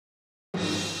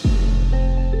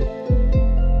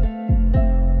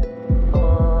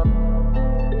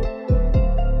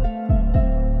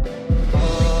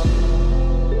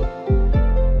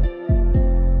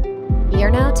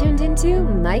to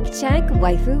Mic Check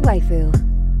Waifu Waifu.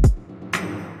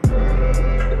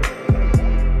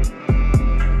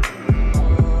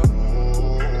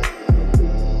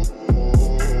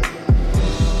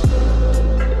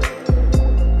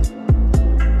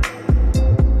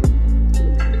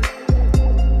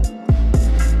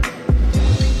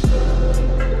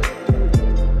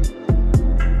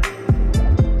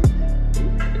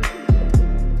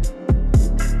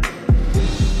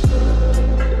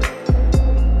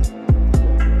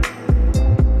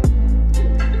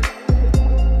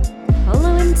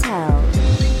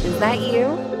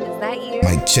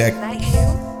 Check.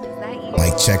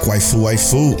 Mic check, waifu,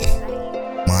 waifu.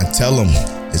 Tell them,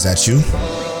 is that you?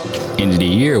 End of the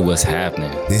year, what's happening?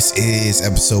 This is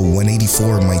episode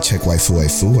 184 of Mic Check, waifu,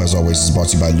 waifu. As always, it's brought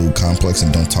to you by Lube Complex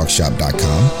and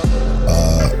Don'tTalkShop.com.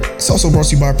 It's also brought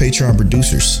to you by our Patreon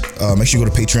producers. Make sure you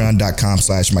go to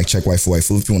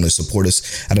patreon.com/MicCheckWaifuWaifu if you want to support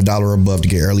us at $1 or above to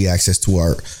get early access to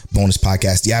our bonus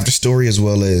podcast, The After Story, as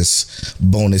well as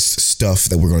bonus stuff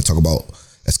that we're going to talk about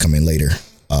that's coming later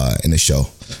in the show.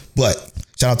 But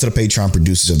shout out to the Patreon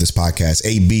producers of this podcast: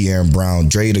 AB, Aaron Brown,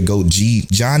 Dre the Goat G,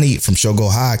 Johnny from Show Go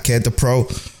High, Ked the Pro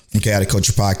from Chaotic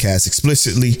Culture Podcast,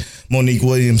 Explicitly, Monique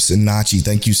Williams, and Nachi.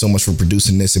 Thank you so much for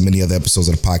producing this and many other episodes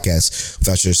of the podcast.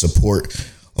 Without your support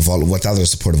of all of our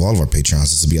Patreons,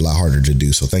 this would be a lot harder to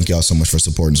do. So thank y'all so much for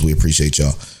supporting us. We appreciate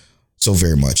y'all so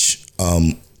very much.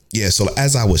 So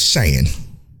as I was saying,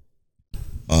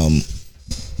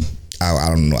 I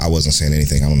don't know. I wasn't saying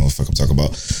anything. I don't know what the fuck I'm talking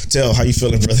about. Tell, how you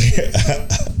feeling, brother?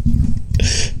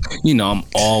 I'm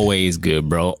always good,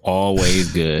 bro.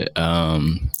 Always good.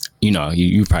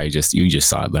 You probably just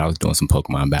saw it, but I was doing some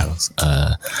Pokemon battles.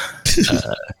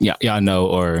 Y'all know,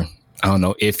 or I don't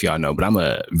know if y'all know, but I'm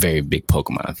a very big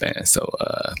Pokemon fan. So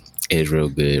it's real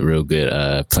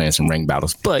good playing some ranked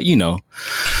battles. But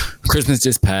Christmas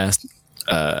just passed.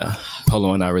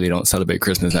 Polo and I really don't celebrate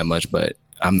Christmas that much, but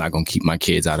I'm not going to keep my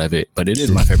kids out of it, but it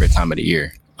is my favorite time of the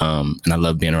year. And I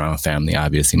love being around family,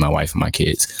 obviously my wife and my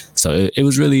kids. So it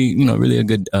was really, really a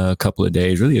good couple of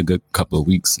days, really a good couple of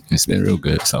weeks. It's been real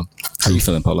good. So how you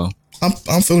feeling, Polo?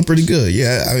 I'm feeling pretty good.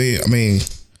 Yeah. I mean,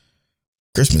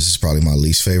 Christmas is probably my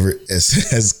least favorite,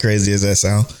 as crazy as that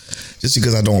sounds, just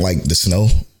because I don't like the snow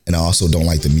and I also don't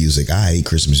like the music. I hate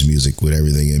Christmas music with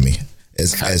everything in me.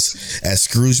 As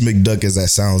Scrooge McDuck as that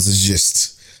sounds, it's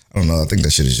just, I don't know. I think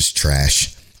that shit is just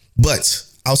trash. But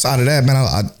outside of that, man,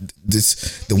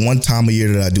 the one time of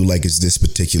year that I do like is this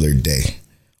particular day.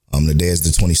 The day is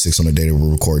the 26th on the day that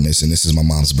we're recording this, and this is my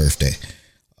mom's birthday.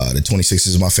 The 26th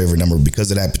is my favorite number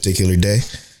because of that particular day.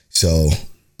 So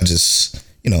I just,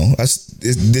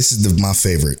 this is my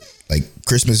favorite. Like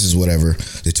Christmas is whatever.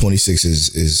 The 26th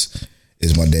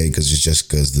is my day because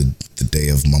the day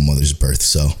of my mother's birth.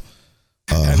 So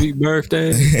happy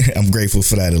birthday! I'm grateful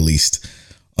for that at least.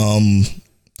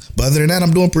 But other than that,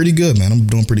 I'm doing pretty good, man. I'm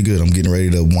doing pretty good. I'm getting ready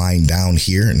to wind down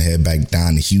here and head back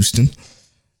down to Houston.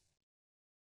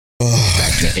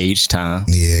 Back to H-Town.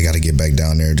 Yeah, I got to get back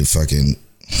down there to fucking,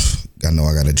 I know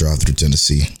I got to drive through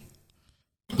Tennessee.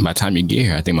 By the time you get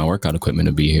here, I think my workout equipment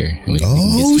will be here. And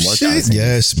shit.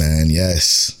 Yes, man.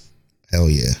 Yes. Hell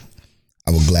yeah.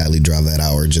 I will gladly drive that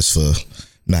hour just for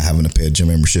not having to pay a gym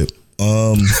membership.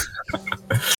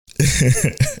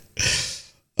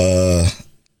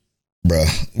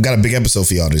 Bruh, we got a big episode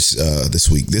for y'all this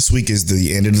week. This week is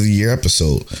the end of the year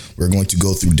episode. We're going to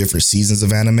go through different seasons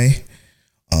of anime.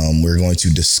 We're going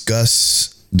to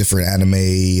discuss different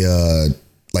anime,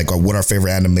 like what our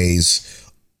favorite anime's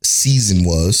season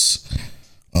was.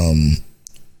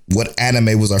 What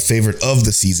anime was our favorite of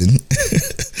the season?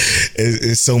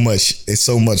 It's so much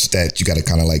that you got to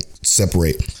kind of like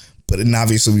separate. But then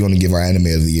obviously we want to give our anime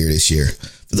of the year this year.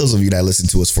 For those of you that listen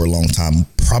to us for a long time,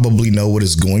 probably know what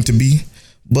it's going to be,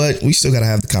 but we still got to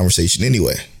have the conversation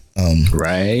anyway.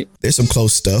 Right. There's some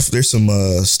close stuff. There's some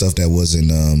stuff that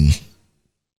wasn't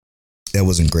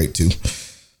great too.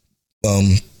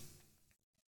 But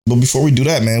before we do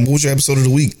that, man, what was your episode of the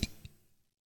week?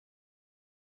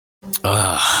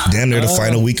 Damn near the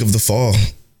final week of the fall.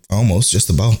 Almost, just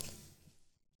about.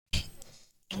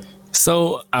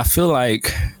 So I feel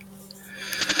like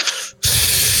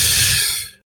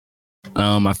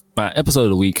my episode of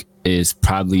the week is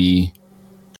probably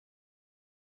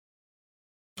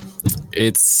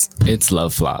it's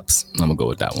Love Flops. I'm gonna go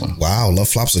with that one. Wow, Love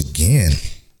Flops again.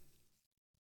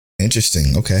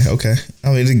 Interesting. Okay.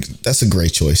 I mean, that's a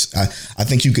great choice. I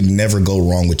think you could never go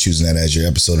wrong with choosing that as your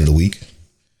episode of the week.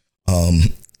 Where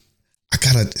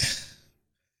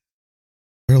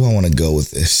do I want to go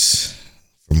with this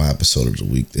for my episode of the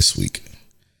week this week?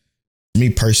 For me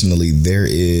personally, there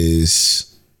is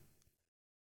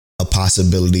a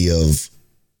possibility of,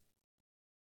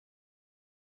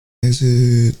 is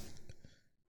it?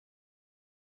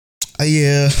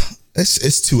 Yeah,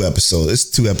 it's 2 episodes. It's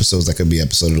 2 episodes that could be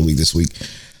episode of the week this week.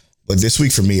 But this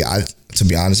week for me, to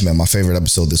be honest, man, my favorite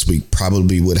episode this week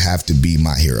probably would have to be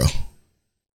My Hero.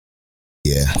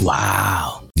 Yeah.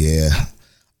 Wow. Yeah.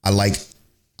 I like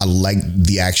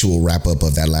the actual wrap up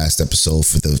of that last episode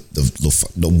for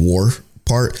the war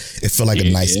part. It felt like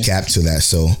a nice cap to that.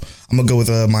 So I'm gonna go with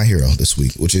My Hero this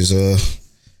week, which is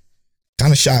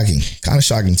kind of shocking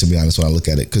to be honest when I look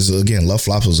at it. Because again, Love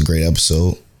Flops was a great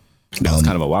episode. That was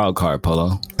kind of a wild card,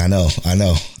 Polo. I know.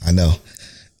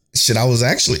 Shit, I was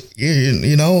actually,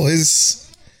 you know,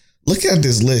 look at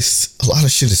this list. A lot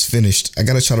of shit is finished. I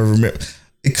gotta try to remember.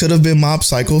 It could have been Mob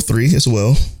Psycho 3 as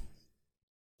well.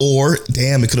 Or,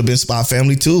 damn, it could have been Spy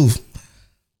Family 2.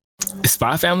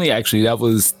 Spy Family, actually, that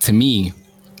was, to me,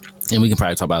 and we can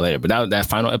probably talk about it later, but that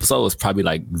final episode was probably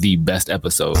like the best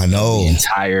episode. I know. Of the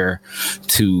entire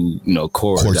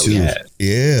core that 2. we had.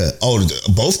 Yeah. Oh,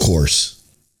 both cores.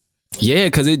 Yeah,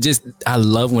 because I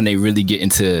love when they really get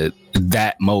into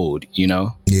that mode, you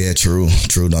know? Yeah, true.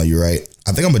 No, you're right.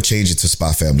 I think I'm going to change it to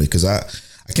Spy Family because I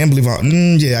can't believe I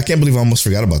almost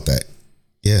forgot about that.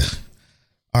 Yeah.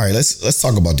 All right, let's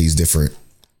talk about these different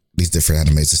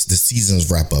animes. The seasons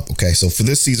wrap up. Okay, so for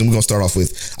this season, we're gonna start off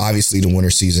with obviously the winter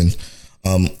season.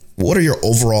 What are your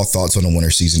overall thoughts on the winter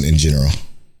season in general?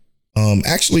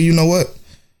 Actually, you know what?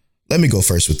 Let me go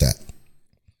first with that.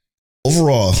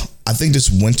 Overall, I think this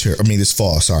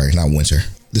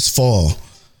fall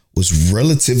was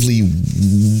relatively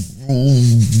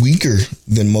weaker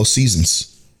than most seasons.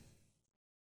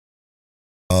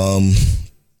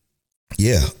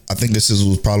 Yeah, I think this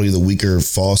was probably the weaker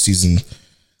fall season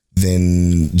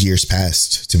than years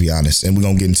past, to be honest. And we're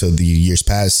going to get into the years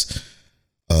past.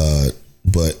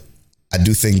 But I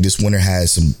do think this winter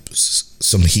has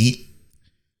some heat,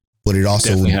 but it also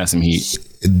definitely has some heat.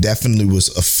 It definitely was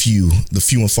the few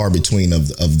and far between of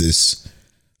this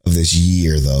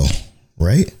year though.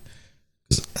 Right.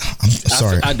 I'm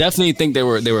sorry. I definitely think they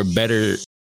were better.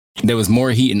 There was more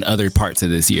heat in other parts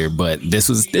of this year, but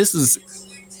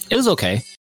it was okay.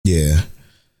 Yeah,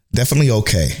 definitely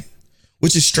okay.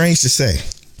 Which is strange to say,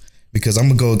 because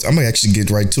I'm gonna actually get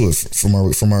right to it from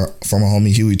our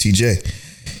homie Huey TJ.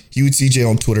 Huey TJ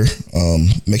on Twitter.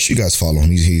 Make sure you guys follow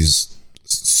him. He's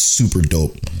super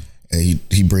dope, and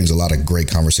he brings a lot of great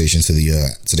conversation to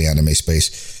the anime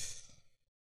space,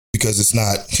 because it's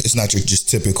not your just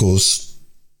typical,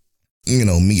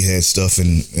 meathead stuff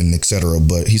and etc.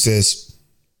 But he says,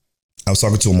 I was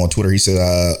talking to him on Twitter. He said,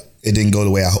 it didn't go the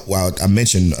way I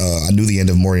mentioned. I knew the end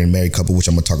of More Than a Married Couple, which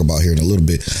I'm gonna talk about here in a little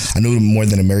bit. I knew More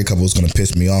Than a Married Couple was gonna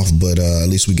piss me off, but at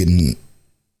least we getting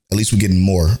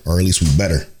more, or at least we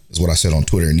better, is what I said on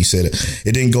Twitter. And he said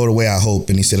it didn't go the way I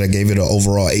hoped, and he said I gave it an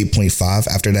overall 8.5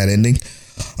 after that ending.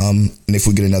 And if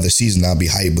we get another season, I'll be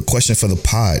hyped. But question for the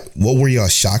pod: what were y'all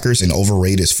shockers and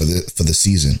overrateds for the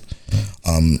season?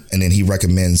 And then he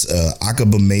recommends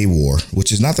Akaba May War,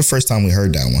 which is not the first time we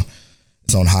heard that one.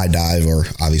 It's on High Dive, or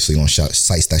obviously on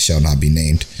sites that shall not be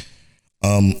named.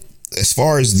 As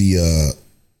far as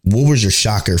what was your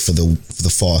shocker for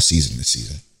the fall season this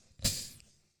season?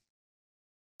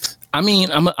 I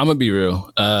mean, I'm gonna be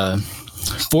real.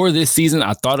 For this season,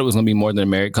 I thought it was gonna be More Than a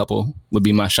Married Couple would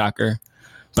be my shocker,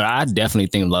 but I definitely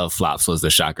think Love Flops was the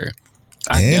shocker.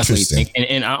 I definitely think,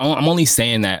 and I'm only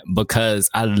saying that because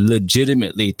I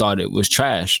legitimately thought it was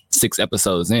trash 6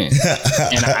 episodes in,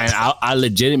 and I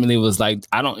legitimately was like,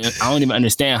 I don't even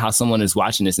understand how someone is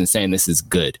watching this and saying this is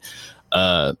good.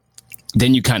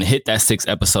 Then you kind of hit that 6th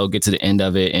episode, get to the end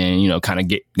of it, and kind of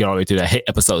get all the way through that. Hit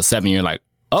episode 7, you're like,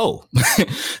 oh,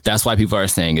 that's why people are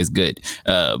saying it's good,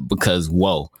 because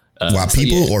whoa. Why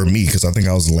people or me? Because I think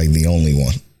I was like the only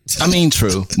one. I mean,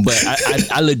 true, but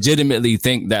I legitimately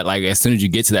think that, like, as soon as you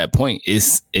get to that point,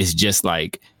 it's just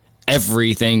like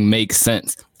everything makes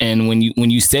sense. And when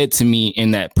you said to me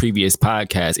in that previous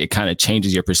podcast, it kind of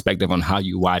changes your perspective on how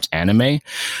you watch anime.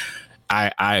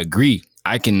 I agree.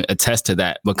 I can attest to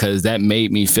that, because that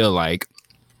made me feel like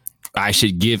I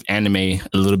should give anime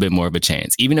a little bit more of a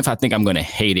chance. Even if I think I'm going to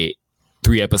hate it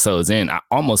 3 episodes in, I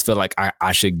almost feel like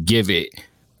I should give it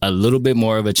a little bit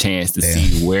more of a chance to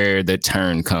see where the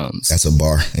turn comes. That's a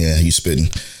bar. Yeah, you spitting.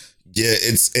 Yeah,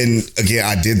 and again,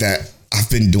 I did that. I've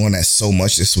been doing that so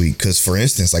much this week, because, for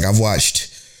instance, like, I've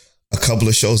watched a couple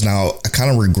of shows now. I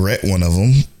kind of regret one of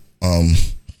them.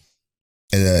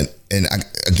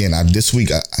 This week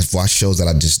I've watched shows that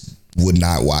I just would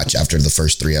not watch after the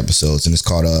first 3 episodes, and it's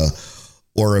called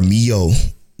Oromio,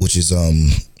 which is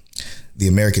the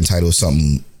American title is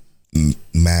something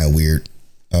mad weird.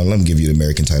 Let me give you the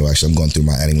American title. Actually, I'm going through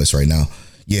my anime list right now.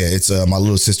 Yeah, it's My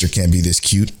Little Sister Can't Be This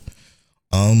Cute.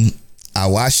 I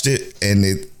watched it, and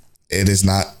it is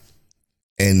not.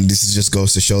 And this is just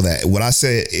goes to show that what I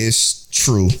said is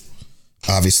true.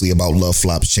 Obviously, about love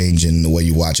flops changing the way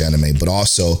you watch anime, but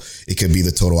also it could be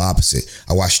the total opposite.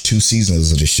 I watched 2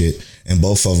 seasons of the shit, and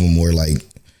both of them were like,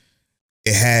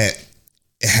 it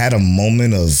had a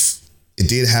moment of, it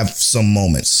did have some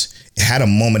moments. It had a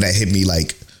moment that hit me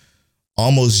like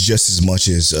almost just as much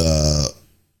as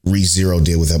ReZero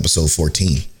did with episode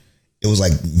 14. It was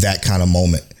like that kind of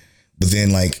moment. But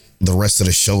then like the rest of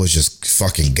the show is just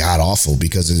fucking god awful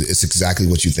because it's exactly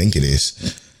what you think it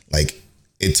is. Like,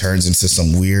 it turns into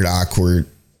some weird, awkward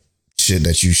shit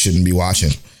that you shouldn't be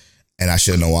watching. And I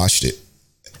shouldn't have watched it.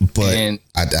 But I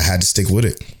had to stick with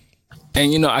it.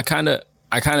 And, you know, I kind of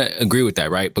agree with that,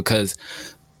 right? Because,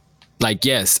 like,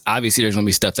 yes, obviously there's going to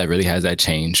be stuff that really has that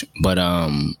change. But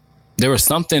there was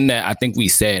something that I think we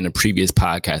said in a previous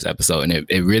podcast episode, and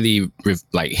it really,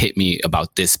 like, hit me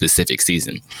about this specific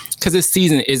season. Because this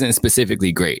season isn't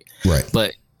specifically great. Right.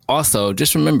 But also,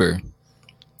 just remember,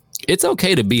 it's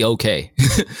okay to be okay.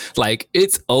 Like,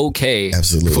 it's okay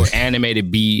Absolutely. for anime to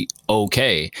be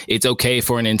okay. It's okay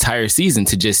for an entire season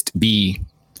to just be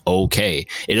okay.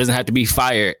 It doesn't have to be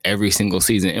fire every single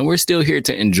season. And we're still here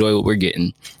to enjoy what we're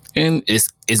getting. And it's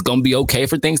going to be okay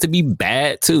for things to be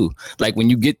bad too. Like,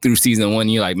 when you get through season 1,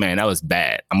 you're like, man, that was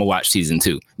bad. I'm going to watch season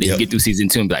 2. Then you get through season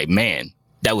 2 and be like, man,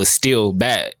 that was still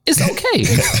bad. It's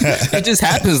okay. It just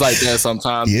happens like that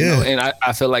sometimes. Yeah. You know? And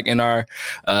I feel like in our...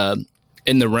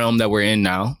 in the realm that we're in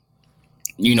now,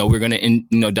 you know, we're going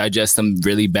to, digest some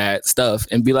really bad stuff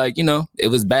and be like, you know, it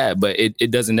was bad, but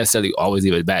it doesn't necessarily always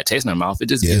leave a bad taste in our mouth. It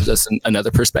just gives us another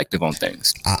perspective on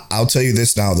things. I'll tell you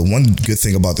this now. The one good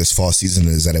thing about this fall season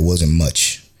is that it wasn't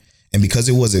much. And because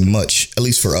it wasn't much, at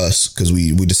least for us, because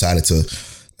we decided to,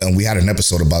 and we had an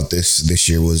episode about this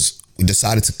year, was we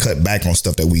decided to cut back on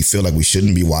stuff that we feel like we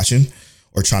shouldn't be watching,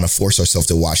 or trying to force ourselves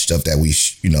to watch stuff that we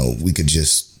could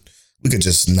just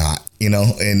not, and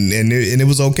it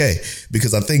was okay,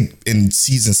 because I think in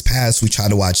seasons past we tried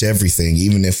to watch everything,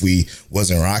 even if we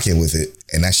wasn't rocking with it,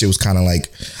 and that shit was kind of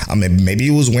like, I mean, maybe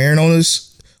it was wearing on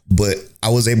us, but I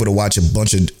was able to watch a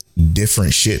bunch of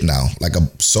different shit now, like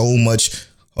so much.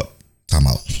 Time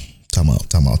out.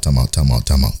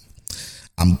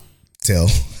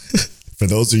 For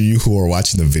those of you who are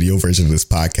watching the video version of this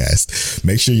podcast,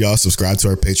 make sure y'all subscribe to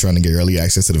our Patreon and get early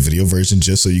access to the video version,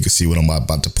 just so you can see what I'm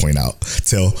about to point out.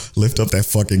 Tell, lift up that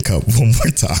fucking cup one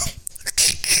more time.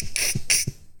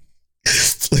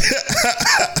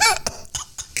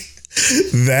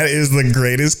 That is the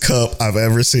greatest cup I've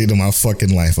ever seen in my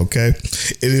fucking life, okay?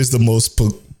 It is the most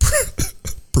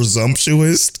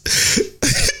presumptuous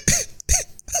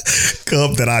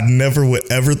cup that I never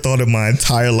would ever thought in my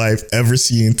entire life ever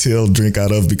see Till drink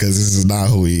out of, because this is not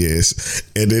who he is,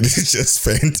 and it is just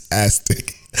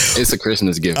fantastic. It's a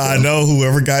Christmas gift. I know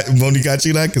whoever Moni got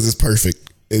you that, because it's perfect.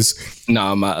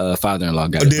 No, my father-in-law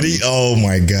got it. Did he? Oh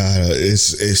my god,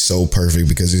 it's so perfect,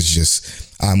 because it's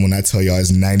just, when I tell y'all,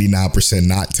 it's 99%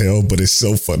 not Till, but it's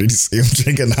so funny to see him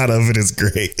drinking out of it. It's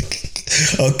great.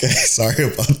 Okay, sorry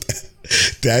about that.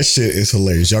 That shit is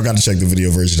hilarious. Y'all got to check the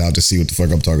video version out to see what the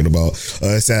fuck I'm talking about.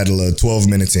 It's at 12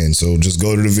 minutes in, so just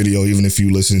go to the video, even if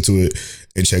you listen to it,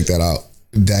 and check that out.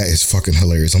 That is fucking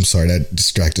hilarious. I'm sorry, that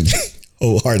distracted me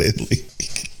wholeheartedly.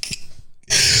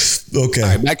 Okay. All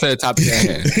right, back to the topic at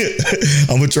hand.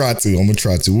 I'm gonna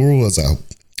try to. Where was I?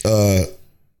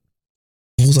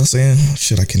 What was I saying?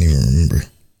 Shit, I can't even remember.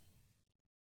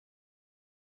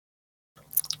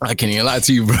 I can't even lie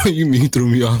to you, bro. You threw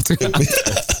me off too.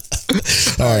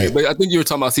 All right, but I think you were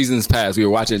talking about seasons past. We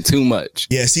were watching too much.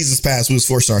 Yeah, seasons past, we was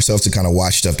forcing ourselves to kind of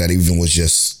watch stuff that even was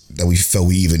just, that we felt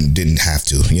we even didn't have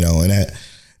to, and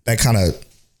that kind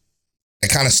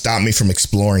of stopped me from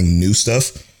exploring new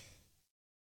stuff.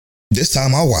 This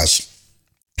time I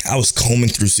was combing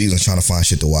through seasons trying to find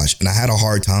shit to watch, and I had a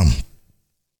hard time.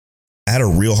 I had a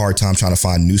real hard time trying to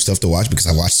find new stuff to watch because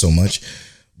I watched so much.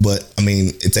 But I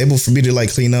mean, it's able for me to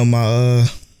like clean up my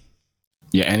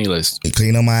your Annie list.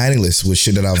 Clean up my Annie list with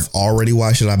shit that I've already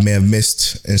watched that I may have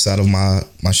missed inside of my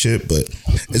shit. But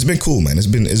it's been cool, man. It's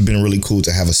been really cool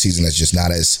to have a season that's just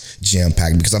not as jam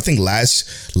packed, because I think last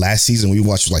season we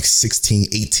watched like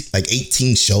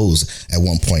 18 shows at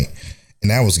one point,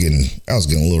 and that was getting a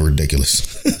little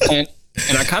ridiculous.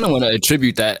 And I kind of want to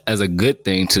attribute that as a good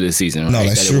thing to this season. Right? No,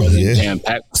 that's that true. It wasn't yeah.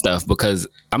 jam-packed stuff, because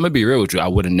I'm going to be real with you. I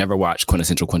would have never watched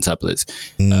Quintessential Quintuplets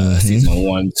season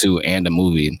 1, 2, and the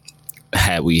movie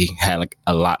had we had like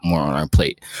a lot more on our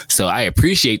plate. So I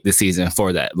appreciate the season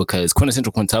for that, because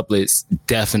Quintessential Quintuplets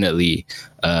definitely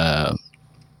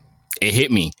it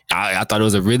hit me. I thought it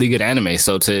was a really good anime.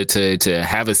 So to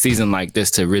have a season like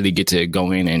this to really get to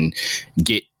go in and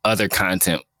get other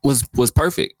content was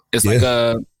perfect. It's like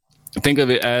think of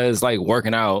it as like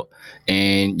working out,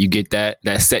 and you get that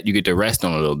set you get to rest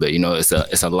on a little bit. You know, it's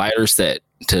a lighter set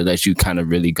to let you kind of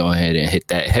really go ahead and hit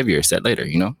that heavier set later.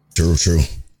 You know, True.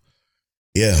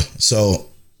 Yeah. So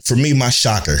for me, my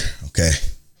shocker. Okay,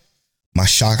 my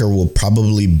shocker will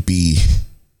probably be.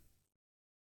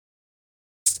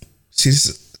 See,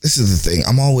 this is the thing.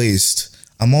 I'm always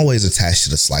attached to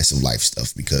the slice of life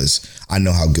stuff because I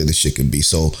know how good this shit can be.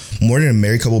 So More Than a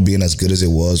Married Couple being as good as it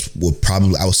was would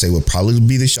probably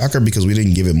be the shocker because we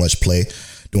didn't give it much play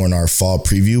during our fall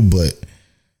preview. But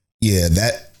yeah,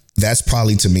 that's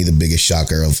probably to me the biggest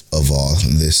shocker of all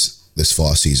this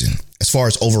fall season. As far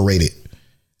as overrated,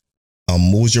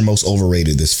 what was your most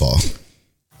overrated this fall?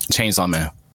 Chainsaw Man.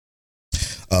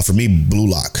 For me, Blue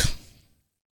Lock.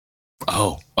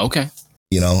 Oh, okay.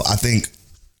 You know, I think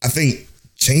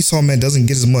Chainsaw Man doesn't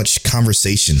get as much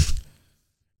conversation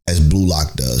as Blue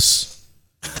Lock does.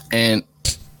 And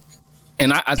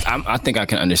I think I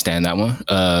can understand that one.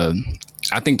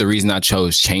 I think the reason I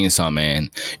chose Chainsaw Man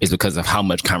is because of how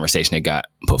much conversation it got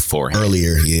beforehand.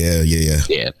 Earlier,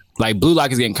 yeah. Like Blue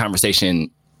Lock is getting conversation,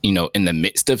 you know, in the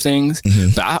midst of things.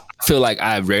 Mm-hmm. But I feel like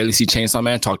I rarely see Chainsaw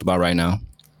Man talked about right now.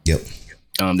 Yep.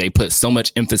 They put so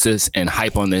much emphasis and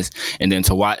hype on this, and then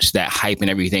to watch that hype and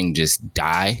everything just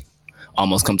die,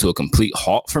 almost come to a complete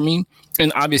halt for me.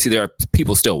 And obviously there are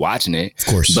people still watching it, of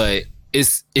course, but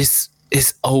it's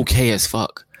okay as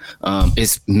fuck.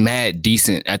 It's mad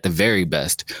decent at the very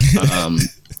best.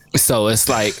 So it's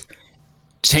like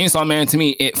Chainsaw Man to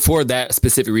me, for that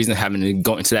specific reason, having to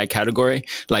go into that category,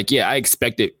 like, yeah, I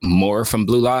expected more from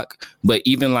Blue Lock, but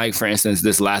even like, for instance,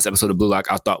 this last episode of Blue Lock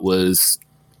I thought was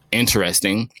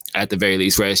interesting at the very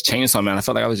least, whereas Chainsaw Man, I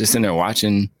felt like I was just sitting there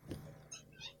watching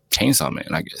Chainsaw Man,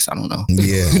 I guess. I don't know.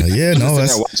 Yeah, no,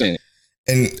 that's watching it.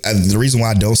 And the reason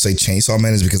why I don't say Chainsaw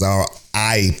Man is because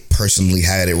I personally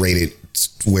had it rated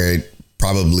where it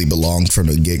probably belonged from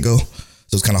the get-go. So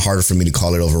it's kind of harder for me to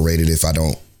call it overrated if I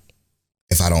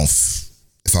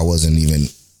wasn't even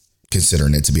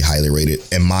considering it to be highly rated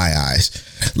in my eyes.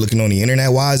 Looking on the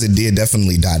internet wise, it did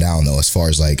definitely die down though, as far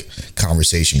as like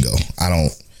conversation go.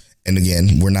 And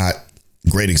again, we're not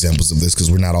great examples of this because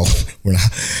we're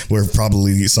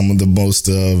probably some of the most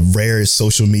rarest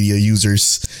social media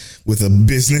users with a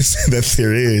business that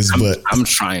there is. But I'm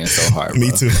trying so hard.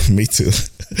 Me too.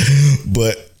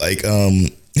 But like,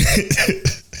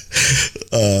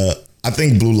 I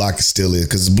think Blue Lock still is,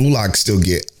 because Blue Lock still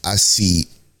I see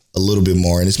a little bit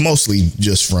more, and it's mostly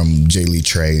just from Jay Lee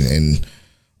Trey, and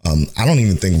I don't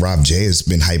even think Rob J has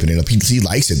been hyping it up. He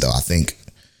likes it though, I think,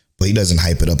 but he doesn't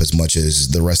hype it up as much as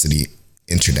the rest of the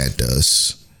internet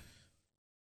does.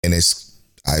 And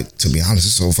to be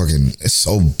honest, it's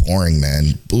so boring,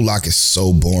 man. Blue Lock is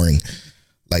so boring.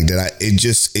 Like that, it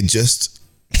just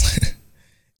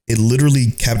it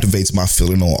literally captivates my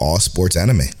feeling on all sports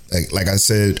anime. Like I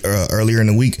said earlier in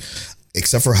the week,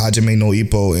 except for Hajime no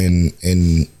Ippo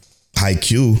in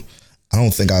Haikyuu, I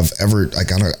don't think I've ever I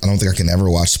don't think I can ever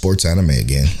watch sports anime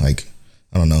again. Like,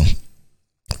 I don't know.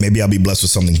 Maybe I'll be blessed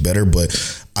with something better, but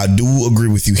I do agree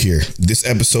with you here. This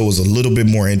episode was a little bit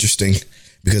more interesting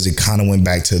because it kind of went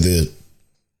back to the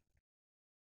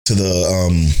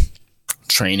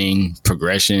training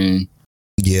progression.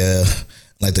 Yeah,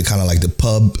 like the kind of like the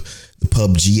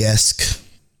PUBG-esque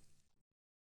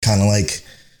kind of like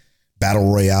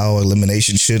battle royale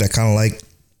elimination shit. I kind of like.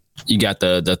 You got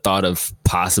the thought of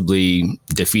possibly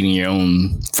defeating your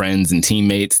own friends and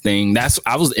teammates thing. That's what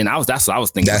I was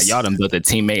thinking. Like, y'all done built a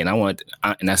teammate,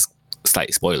 and that's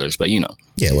slight spoilers, but you know.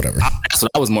 Yeah, whatever. That's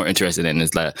what I was more interested in, is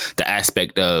the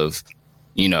aspect of,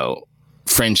 you know,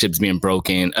 friendships being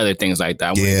broken, other things like that.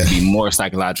 I want it to be more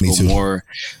psychological, more.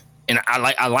 And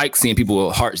I like seeing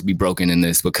people's hearts be broken in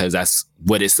this because that's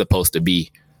what it's supposed to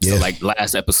be. Yeah. So like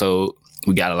last episode,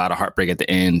 we got a lot of heartbreak at the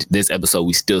end. This episode,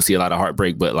 we still see a lot of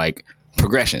heartbreak, but like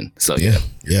progression. So yeah.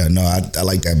 No, I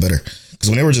like that better, because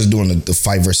when they were just doing the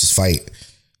fight versus fight,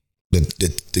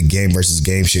 the game versus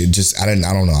game shit, just I don't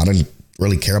know. I didn't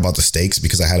really care about the stakes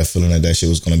because I had a feeling that shit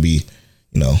was going to be,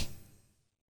 you know,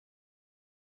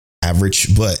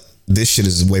 average. But this shit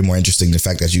is way more interesting. The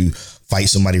fact that you fight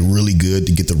somebody really good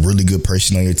to get the really good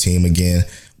person on your team again,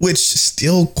 which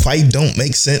still quite don't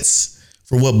make sense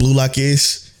for what Blue Lock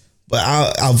is. But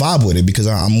I'll vibe with it because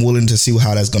I'm willing to see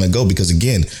how that's going to go. Because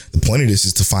again, the point of this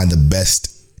is to find the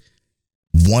best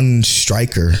one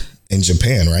striker in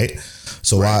Japan, right?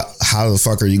 So how the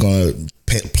fuck are you going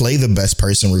to play the best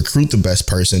person, recruit the best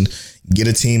person, get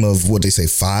a team of what they say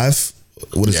 5?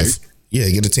 What is it?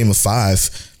 get a team of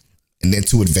 5. And then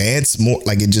to advance more,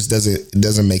 like it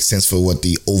doesn't make sense for what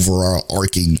the overall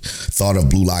arcing thought of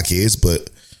Blue Lock is. But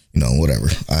whatever.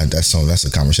 That's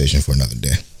a conversation for another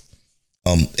day.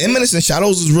 Eminence and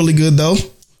Shadows is really good though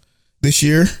this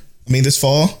year. I mean this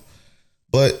fall,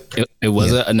 but it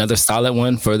was another solid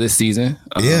one for this season.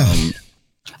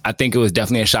 I think it was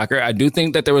definitely a shocker. I do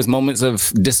think that there was moments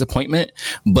of disappointment,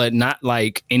 but not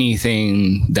like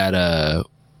anything that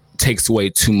takes away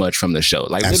too much from the show.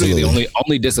 Like Absolutely. Literally the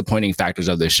only disappointing factors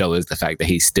of the show is the fact that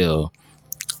he's still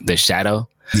the Shadow.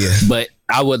 Yeah. But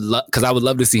I would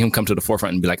love to see him come to the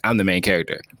forefront and be like, I'm the main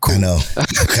character. Cool. I know.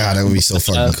 God, that would be so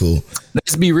fucking cool.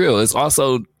 Let's be real. It's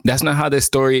also, that's not how this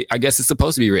story, I guess, is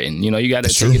supposed to be written. You got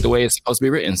to take it the way it's supposed to be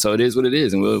written. So it is what it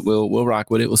is, and we'll rock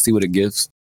with it. We'll see what it gives.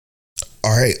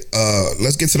 All right.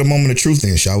 Let's get to the moment of truth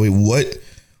then, shall we? What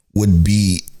would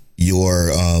be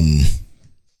your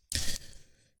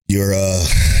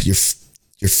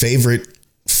favorite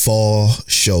fall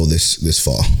show this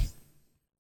fall?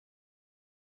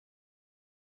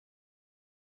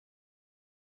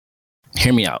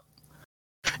 Hear me out.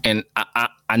 And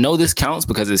I know this counts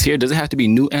because it's here. Does it have to be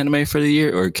new anime for the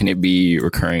year, or can it be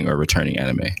recurring or returning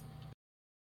anime?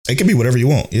 It can be whatever you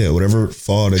want. Yeah, whatever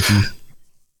fall that you.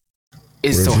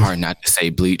 It's so hard not to say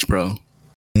Bleach, bro.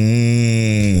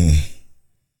 Yeah,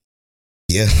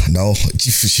 no,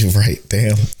 you're right.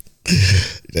 Damn.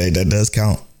 That does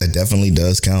count. That definitely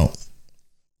does count.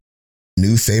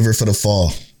 New favorite for the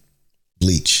fall,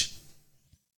 Bleach.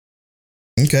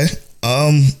 Okay.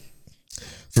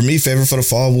 For me, favorite for the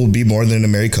fall will be More Than a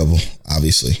Married Couple.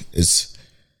 Obviously, it's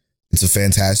a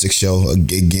fantastic show.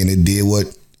 Again, it did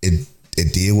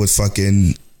what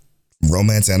fucking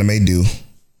romance anime do.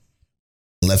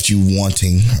 Left you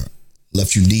needing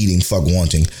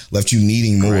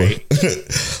more. Right.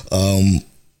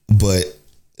 But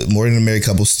More Than a Married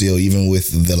Couple still, even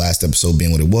with the last episode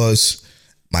being what it was,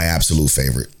 my absolute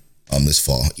favorite this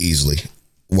fall, easily.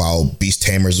 While Beast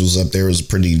Tamers was up there, it was a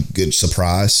pretty good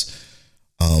surprise.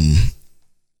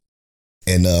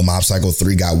 And Mob Psycho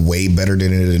 3 got way better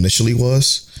than it initially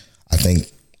was. I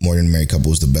think More Than a Married Couple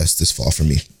was the best this fall for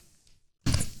me.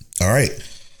 All right,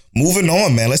 moving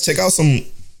on, man. Let's take a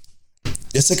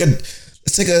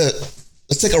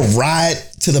ride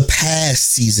to the past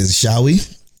seasons, shall we?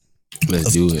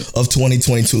 Let's do it. Of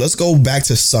 2022. Let's go back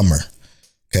to summer.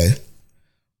 Okay.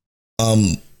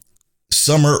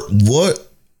 Summer, what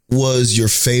was your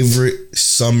favorite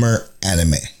summer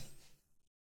anime?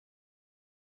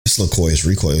 This LaCoya's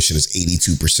recoil shit is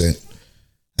 82%.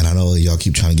 And I know y'all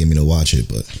keep trying to get me to watch it,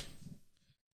 but.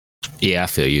 Yeah, I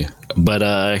feel you.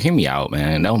 But hear me out,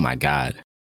 man. Oh my God.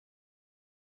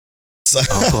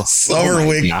 Summer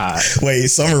went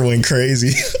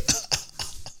crazy.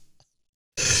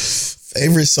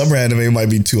 Favorite summer anime might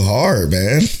be too hard,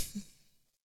 man.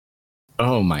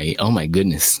 Oh my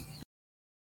goodness.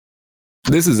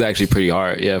 This is actually pretty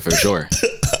hard. Yeah, for sure.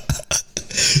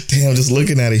 Damn, just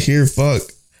looking at it here, fuck.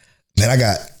 Man, I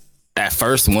got that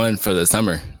first one for the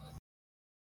summer.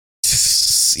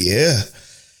 Yeah.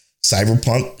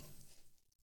 Cyberpunk.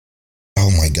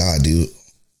 Oh my God, dude.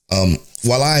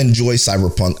 While I enjoy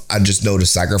Cyberpunk, I just know the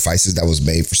sacrifices that was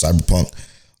made for Cyberpunk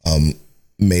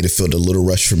made it feel a little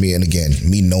rushed for me. And again,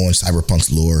 me knowing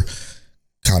Cyberpunk's lore,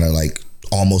 kind of like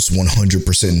almost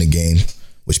 100% in the game,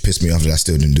 which pissed me off that I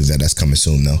still didn't do that. That's coming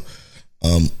soon though.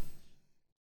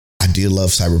 I did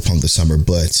love Cyberpunk this summer,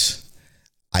 but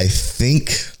I think,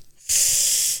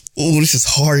 this is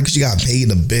hard because you got Made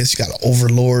in Abyss, you got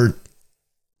Overlord,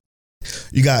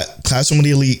 you got Classroom of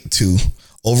the Elite 2,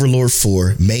 Overlord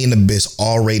 4, Made in Abyss,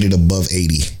 all rated above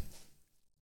 80.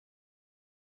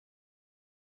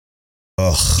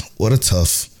 Ugh, what a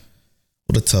tough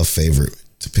favorite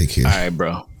to pick here. All right,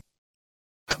 bro.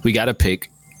 We got to pick.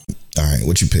 All right,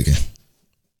 what you picking?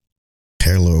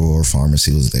 Parallel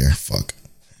Pharmacy was there. Fuck.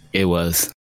 It was.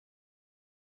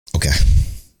 Okay.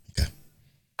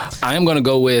 I am going to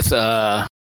go with yo,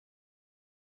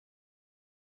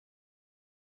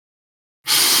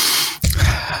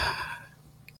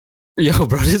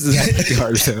 bro, this is actually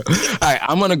hard as hell. All right,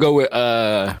 I'm going to go with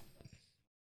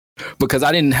because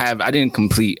I didn't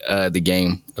complete the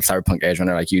game of Cyberpunk Edge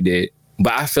Runner like you did.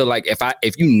 But I feel like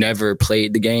if you never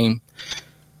played the game,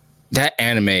 that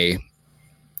anime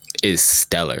is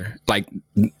stellar. Like,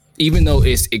 even though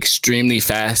it's extremely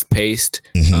fast paced,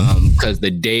 because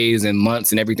the days and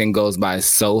months and everything goes by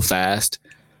so fast,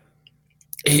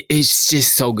 it's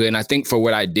just so good. And I think for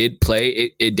what I did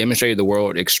play, it demonstrated the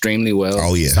world extremely well.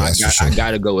 Oh yeah, so I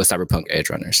got to go with Cyberpunk Edge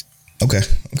Runners. Okay.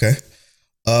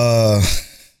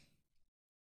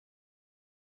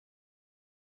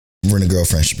 boyfriend and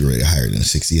girlfriend should be rated higher than a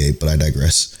 68, but I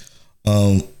digress.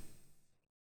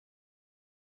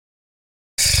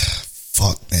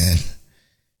 Fuck, man.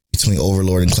 Between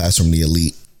Overlord and Classroom the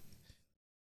Elite.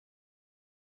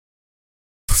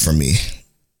 For me.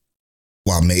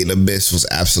 While Made in Abyss was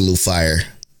absolute fire.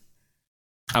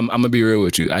 I'm gonna be real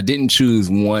with you. I didn't choose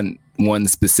one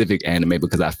specific anime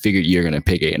because I figured you're gonna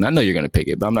pick it, and I know you're gonna pick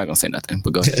it, but I'm not gonna say nothing.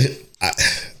 But go ahead.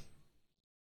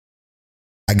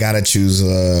 I gotta choose.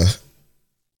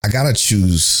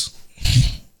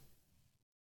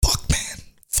 Fuck, man.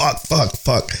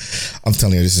 Fuck. I'm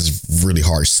telling you, this is really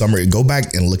hard. Summer. Go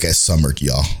back and look at summer,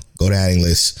 y'all. Go to adding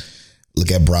list.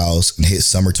 Look at browse and hit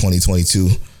summer 2022.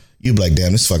 You be like,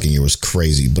 damn, this fucking year was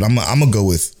crazy. But I'm gonna go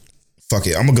with. Fuck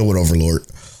it. I'm gonna go with Overlord.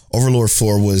 Overlord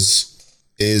 4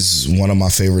 is one of my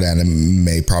favorite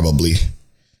anime, probably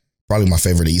my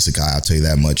favorite isekai, I'll tell you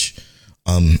that much.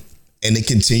 And it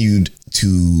continued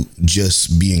to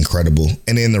just be incredible.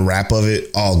 And then the rap of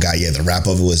it, oh god, yeah, the rap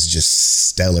of it was just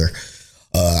stellar.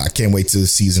 I can't wait to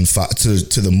season 5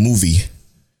 to the movie,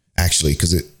 actually,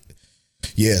 because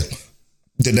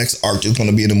the next arc is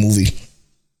gonna be in the movie.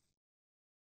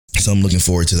 So I'm looking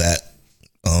forward to that.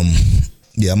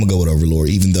 Yeah, I'm gonna go with Overlord,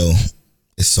 even though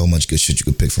it's so much good shit you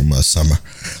could pick from summer.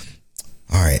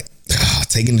 All right,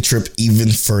 taking the trip even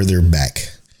further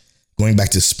back, going back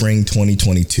to spring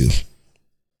 2022.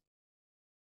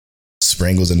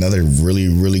 Spring was another really,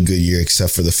 really good year,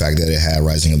 except for the fact that it had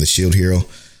Rising of the Shield Hero.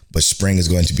 But spring is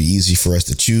going to be easy for us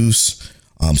to choose.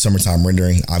 Summertime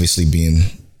Rendering, obviously being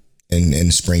in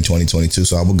spring 2022,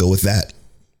 so I will go with that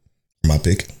for my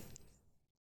pick.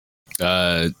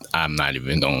 I'm not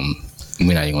even going.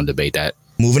 We're not even going to debate that.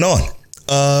 Moving on.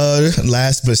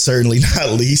 Last but certainly not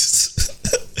least,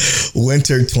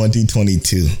 winter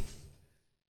 2022.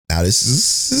 Now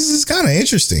this is kind of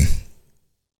interesting.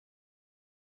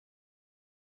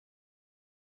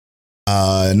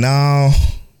 Now,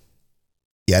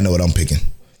 yeah, I know what I'm picking.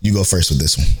 You go first with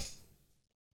this one.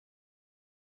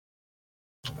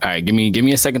 All right, give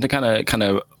me a second to kind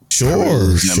of.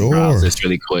 Sure. Just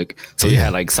really quick. So you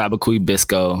had like Sabakui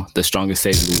Bisco, the strongest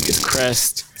save of the week is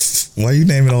Crest. Why are you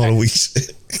naming all the weeks?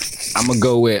 I'm gonna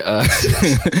go with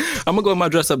my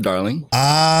dress up darling.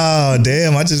 Ah,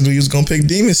 damn! I just knew you was gonna pick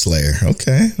Demon Slayer.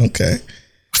 Okay.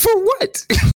 For what?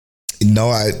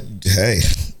 No,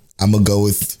 I'm gonna go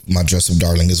with my dress up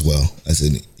darling as well. That's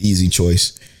an easy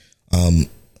choice.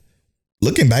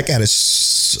 Looking back at it,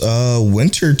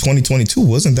 winter 2022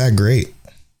 wasn't that great.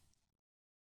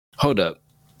 Hold up.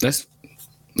 Let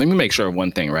me make sure of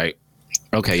one thing, right?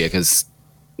 Okay, yeah, because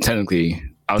technically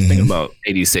I was thinking about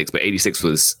 86, but 86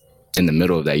 was in the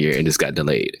middle of that year and just got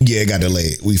delayed. Yeah, it got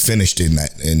delayed. We finished in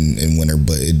winter,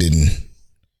 but it didn't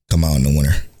come out in the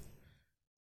winter.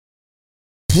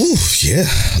 Oof, yeah.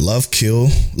 Love of Kill.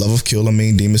 I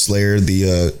mean, Demon Slayer,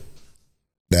 that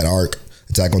arc,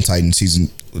 Attack on Titan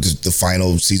the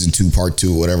final season 2, part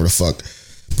 2, whatever the fuck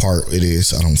part it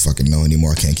is. I don't fucking know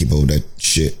anymore. I can't keep up with that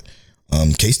shit.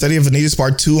 Case Study of Vanitas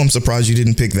part 2. I'm surprised you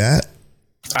didn't pick that.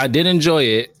 I did enjoy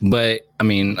it, but I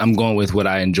mean, I'm going with what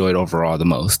I enjoyed overall the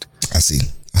most. I see.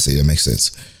 That makes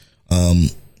sense.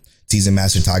 Season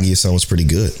Master Kaguya-san was pretty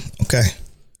good. Okay.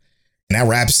 And that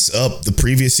wraps up the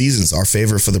previous seasons, our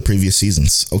favorite for the previous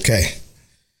seasons. Okay.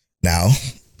 Now,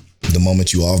 the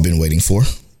moment you all have been waiting for.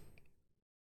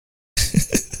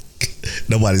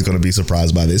 Nobody's going to be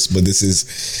surprised by this, but this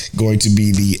is going to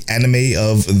be the anime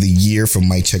of the year from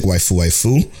Mic Check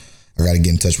Waifu. I got to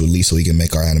get in touch with Lee so he can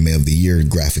make our anime of the year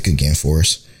graphic again for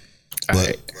us. But,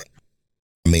 right.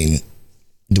 I mean,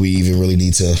 do we even really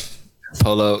need to...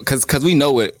 Polo, because we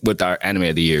know what our anime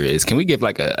of the year is. Can we give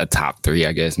like a top 3,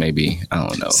 I guess, maybe? I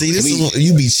don't know. See, this is what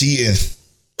you be cheating.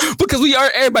 Because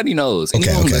everybody knows.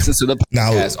 Anyone who listens to the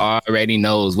podcast already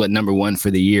knows what number 1 for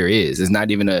the year is. It's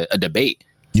not even a debate.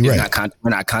 You're right. We're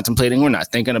not contemplating. We're not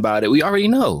thinking about it. We already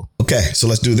know. Okay, so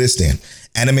let's do this then.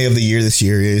 Anime of the year this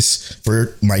year is,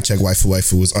 for Mic Check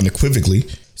Waifu, was unequivocally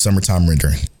Summertime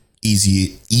Rendering.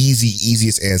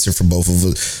 Easiest answer for both of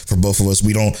us.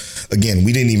 We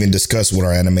didn't even discuss what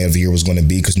our anime of the year was going to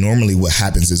be, because normally what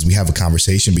happens is we have a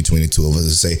conversation between the two of us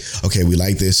and say, okay, we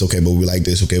like this, okay, but we like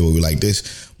this, okay, but we like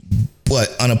this.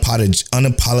 But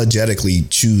unapologetically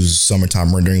choose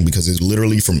Summertime Rendering because it's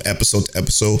literally from episode to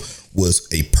episode was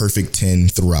a perfect 10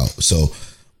 throughout. So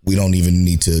we don't even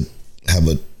need to have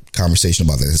a conversation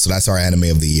about this. So that's our anime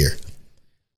of the year.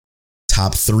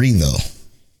 Top 3 though.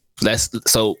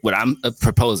 So what I'm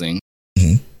proposing,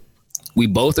 we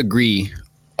both agree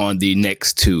on the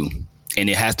next 2, and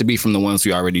it has to be from the ones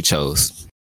we already chose.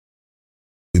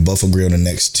 We both agree on the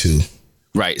next 2.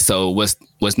 Right. So what's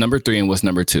number 3 and what's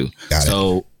number 2? Got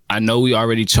it. I know we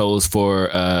already chose for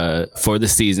the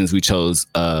seasons. We chose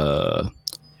what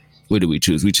did we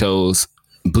choose? We chose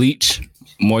Bleach,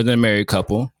 More Than a Married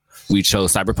Couple. We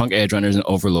chose Cyberpunk Edge Runners and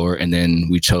Overlord, and then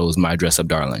we chose My Dress Up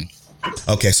Darling.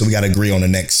 Okay, so we got to agree on the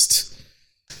next.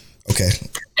 Okay.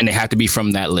 And they have to be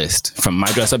from that list. From My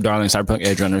Dress Up Darling, Cyberpunk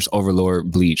Edge Runners, Overlord,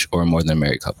 Bleach, or More Than a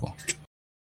Married Couple.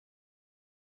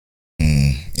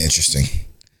 Interesting.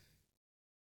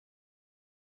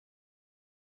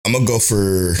 I'm going to go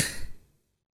for,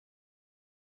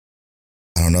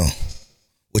 I don't know.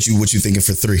 What you thinking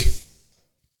for 3?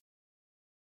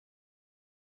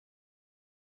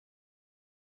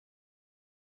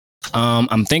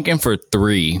 I'm thinking for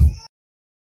 3.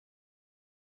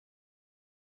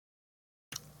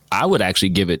 I would actually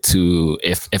give it to,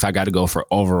 if I got to go for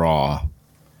overall,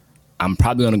 I'm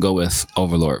probably going to go with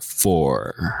Overlord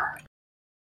 4.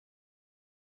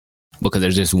 Because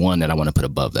there's just one that I want to put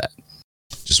above that.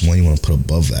 Just one you want to put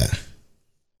above that?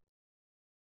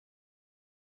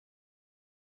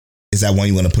 Is that one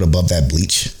you want to put above that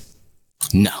Bleach?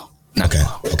 No. Okay.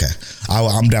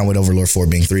 I'm down with Overlord 4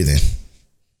 being 3 then.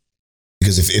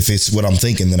 Because if it's what I'm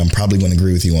thinking, then I'm probably going to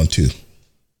agree with you on 2.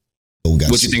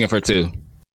 What you thinking for 2?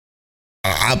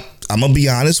 I'm going to be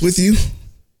honest with you.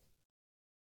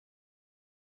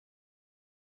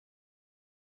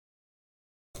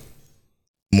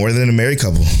 More Than a Married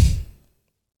Couple.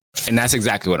 And that's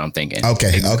exactly what I'm thinking.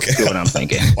 Okay. What I'm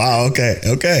thinking. Wow. Okay.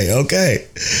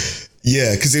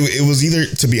 Yeah, because it was either,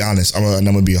 to be honest, and I'm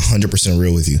going to be 100%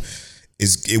 real with you,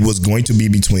 it was going to be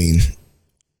between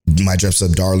My Dress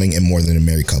Up Darling and More Than a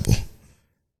Married Couple.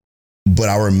 But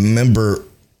I remember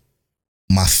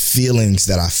my feelings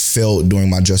that I felt during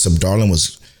My Dress Up Darling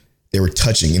they were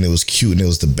touching and it was cute and it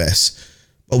was the best.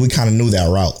 But we kind of knew that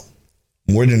route.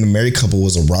 More Than a Married Couple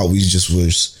was a route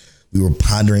we were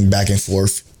pondering back and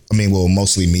forth. I mean, well,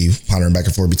 mostly me pondering back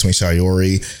and forth between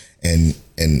Sayori and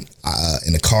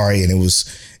Akari, and it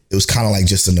was kind of like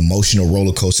just an emotional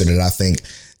roller coaster that I think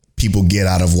people get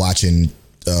out of watching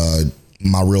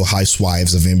My Real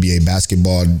Housewives of NBA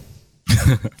basketball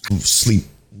sleep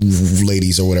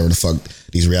ladies or whatever the fuck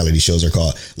these reality shows are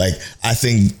called. Like, I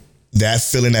think that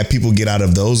feeling that people get out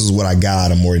of those is what I got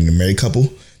out of More Than a Married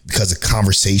Couple, because the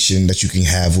conversation that you can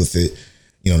have with it,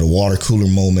 you know, the water cooler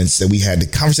moments that we had, the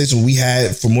conversation we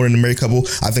had for More Than a Married Couple,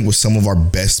 I think was some of our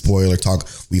best spoiler talk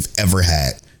we've ever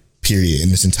had, period, in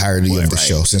this entirety of the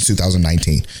show since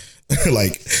 2019.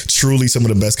 Like, truly some of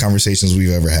the best conversations we've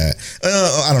ever had.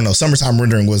 I don't know. Summertime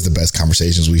Rendering was the best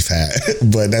conversations we've had,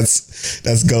 but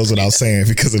that goes without saying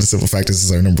because of the simple fact this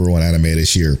is our number 1 anime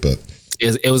this year. But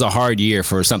it was a hard year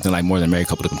for something like More Than a Married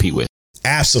Couple to compete with.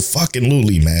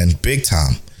 Absolutely, man. Big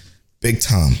time.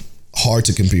 Hard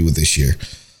to compete with this year.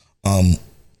 I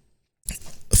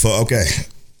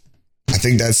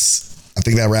think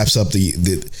that wraps up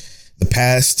the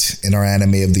past and our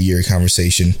anime of the year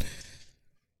conversation.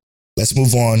 Let's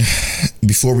move on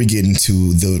before we get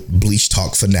into the Bleach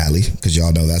Talk finale, because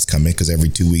y'all know that's coming, because every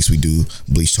 2 weeks we do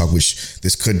Bleach Talk, which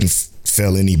this couldn't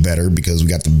fail any better because we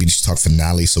got the Bleach Talk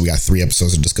finale. So we got 3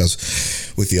 episodes to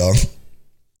discuss with y'all.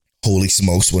 Holy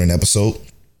smokes, what an episode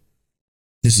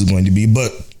this is going to be.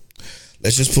 But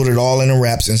let's just put it all in the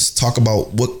wraps and talk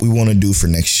about what we want to do for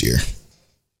next year.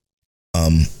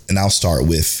 And I'll start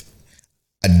with,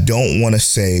 I don't want to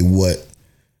say what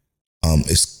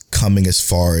is coming as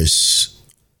far as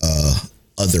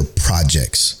other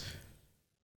projects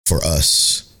for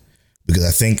us, because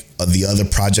I think the other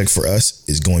project for us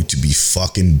is going to be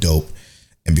fucking dope.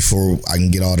 And before I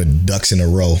can get all the ducks in a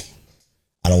row,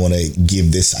 I don't want to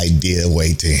give this idea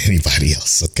away to anybody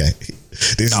else. Okay.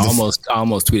 I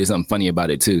almost tweeted something funny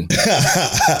about it too.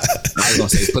 I was gonna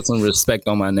say put some respect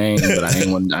on my name, but I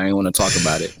ain't want to talk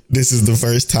about it. This is the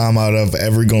first time out of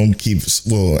ever gonna keep.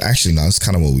 Well, actually, no. It's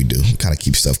kind of what we do. We kind of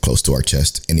keep stuff close to our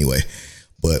chest anyway.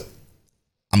 But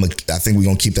I think we're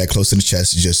gonna keep that close to the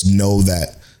chest. Just know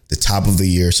that the top of the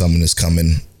year, something is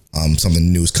coming.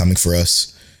 Something new is coming for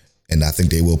us, and I think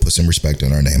they will put some respect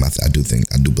on our name. I do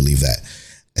believe that.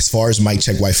 As far as Mic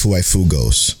Check Waifu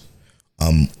goes,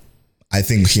 I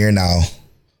think here now,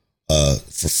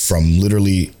 from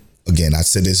literally, again, I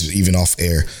said this even off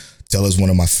air, Tell is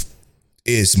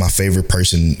is my favorite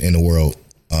person in the world.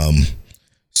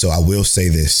 So I will say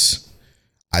this.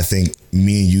 I think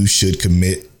me and you should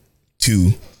commit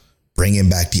to bringing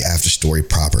back the after story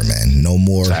proper, man. No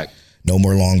more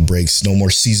long breaks, no more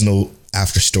seasonal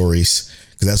after stories.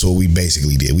 Because that's what we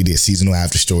basically did. We did seasonal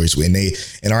after stories.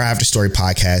 And our after story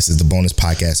podcast is the bonus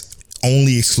podcast,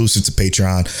 only exclusive to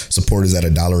Patreon supporters at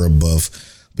 $1 above.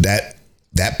 But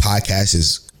that podcast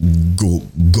is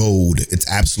gold.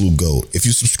 It's absolute gold. If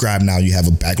you subscribe now, you have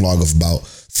a backlog of about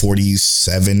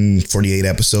 48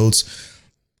 episodes,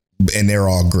 and they're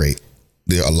all great.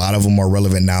 A lot of them are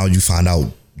relevant now. You find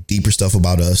out deeper stuff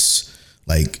about us,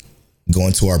 like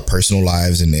going to our personal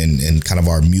lives and kind of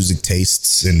our music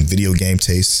tastes and video game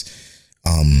tastes,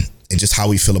 and just how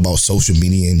we feel about social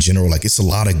media in general. Like, it's a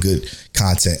lot of good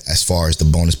content as far as the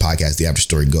bonus podcast, The After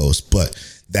Story, goes, but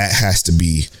that has to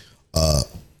be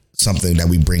something that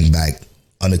we bring back,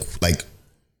 like,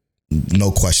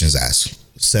 no questions asked.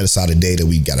 Set aside a day that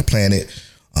we got to plan it.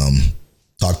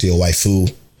 Talk to your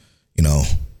waifu,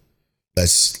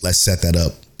 let's set that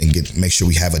up and make sure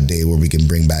we have a day where we can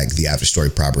bring back the After Story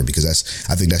proper, because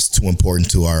I think that's too important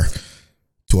to our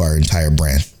entire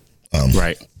brand.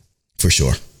 Right. For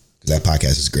sure. Because that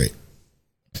podcast is great.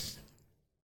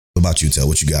 What about you, Tel?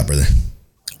 What you got, brother?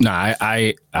 No,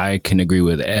 I can agree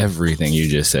with everything you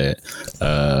just said.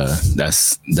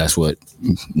 That's what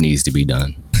needs to be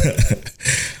done.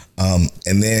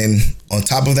 And then on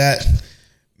top of that,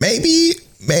 maybe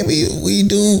we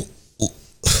do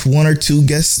one or two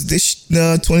guests this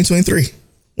 2023.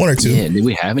 One or two. Yeah, did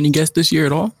we have any guests this year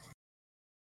at all?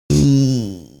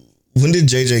 When did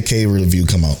JJK review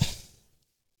come out?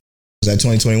 Was that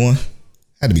 2021?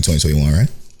 Had to be 2021, right?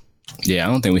 Yeah,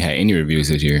 I don't think we had any reviews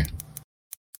this year.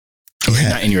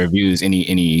 Not any reviews,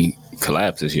 any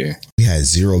collabs this year. We had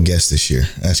 0 guests this year.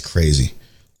 That's crazy.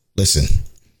 Listen,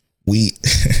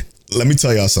 let me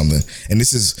tell y'all something. And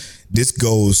this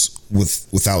goes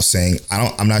without saying.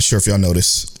 I'm not sure if y'all know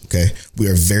this. Okay, we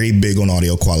are very big on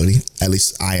audio quality. At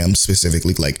least I am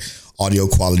specifically. Like, audio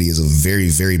quality is a very,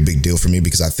 very big deal for me,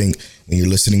 because I think when you're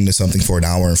listening to something for an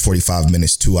hour and 45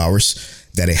 minutes, 2 hours,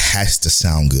 that it has to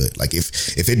sound good. Like,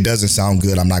 if it doesn't sound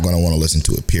good, I'm not going to want to listen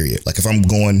to it, period. Like, if I'm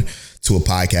going to a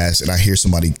podcast and I hear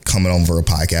somebody coming over a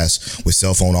podcast with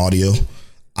cell phone audio,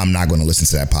 I'm not going to listen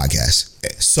to that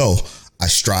podcast. So I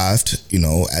strived,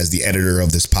 as the editor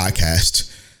of this podcast,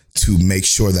 to make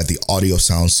sure that the audio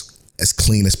sounds as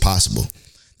clean as possible.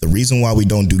 The reason why we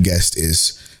don't do guests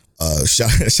is,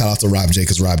 shout out to Rob J,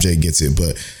 because Rob J gets it,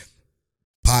 but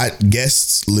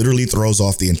guests literally throws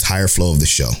off the entire flow of the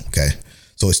show. Okay.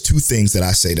 So it's 2 things that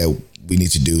I say that we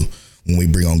need to do when we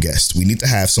bring on guests. We need to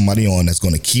have somebody on that's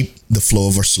going to keep the flow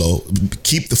of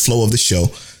the show,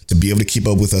 to be able to keep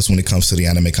up with us when it comes to the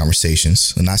anime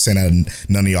conversations. I'm not saying that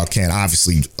none of y'all can.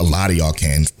 Obviously, a lot of y'all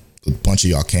can. A bunch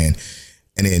of y'all can.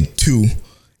 And then 2,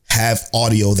 have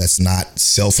audio that's not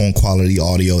cell phone quality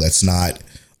audio, that's not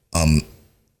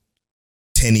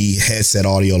tinny headset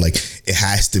audio. Like, it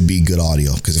has to be good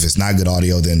audio, because if it's not good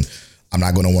audio, then I'm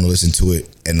not going to want to listen to it.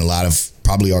 And a lot of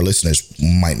probably our listeners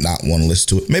might not want to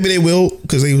listen to it. Maybe they will,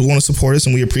 because they want to support us,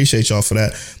 and we appreciate y'all for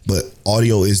that. But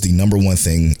audio is the number one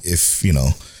thing if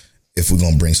we're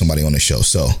going to bring somebody on the show.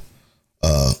 So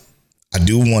I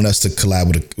do want us to collab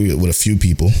with a few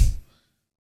people.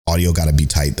 Audio got to be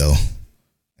tight, though,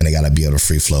 and they got to be able to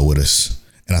free flow with us.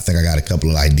 And I think I got a couple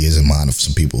of ideas in mind of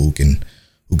some people who can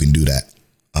do that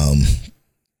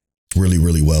really,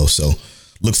 really well. So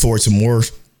look forward to more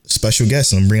special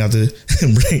guests and bring out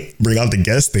the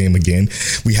guest theme again.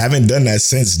 We haven't done that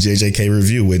since JJK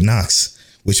review with Knox,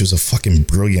 which was a fucking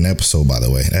brilliant episode, by the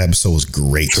way. That episode was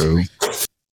great. True.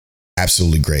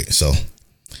 Absolutely great. So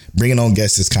bringing on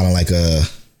guests is kind of like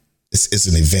it's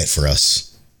an event for us.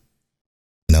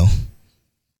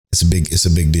 It's a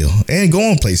big deal. And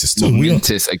going places too.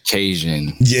 Momentous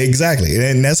occasion. Yeah, exactly.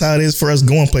 And that's how it is for us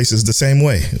going places the same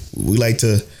way. We like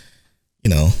to,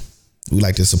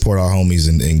 support our homies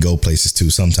and go places too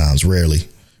sometimes. Rarely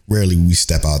we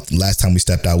step out. Last time we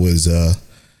stepped out was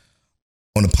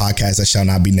on a podcast that shall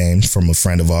not be named, from a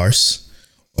friend of ours.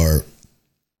 But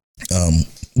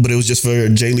it was just for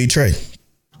J. Lee Trey.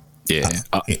 Yeah.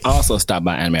 I also stop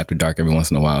by Anime After Dark every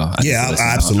once in a while.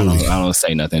 Absolutely. I don't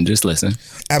say nothing. Just listen.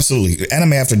 Absolutely.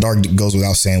 Anime After Dark goes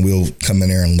without saying. We'll come in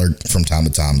there and lurk from time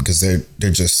to time, because they're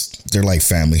like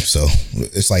family. So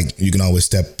it's like you can always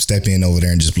step in over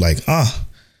there and just be like,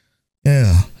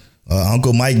 yeah,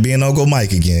 Uncle Mike being Uncle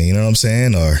Mike again. You know what I'm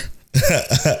saying? Or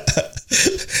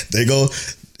they go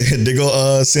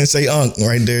Sensei Unc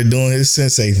right there doing his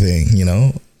Sensei thing.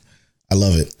 I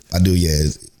love it. I do.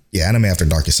 Yeah, Anime After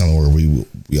Dark is something where we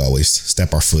always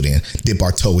step our foot in, dip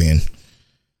our toe in,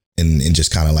 and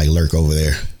just kind of like lurk over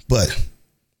there. But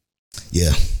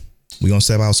yeah, we're going to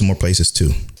step out some more places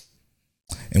too.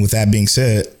 And with that being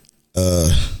said,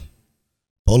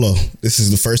 Polo, this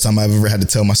is the first time I've ever had to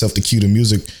tell myself to cue the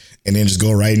music and then just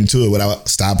go right into it without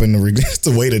stopping to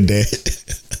wait a day.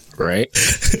 Right.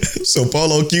 So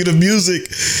Polo, cue the music.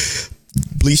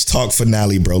 Bleach Talk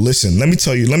finale, bro. Listen, let me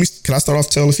tell you. Can I start off,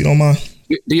 Tell, if you don't mind?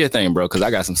 Do your thing, bro, because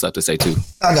I got some stuff to say too.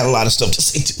 I got a lot of stuff to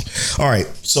say too. All right,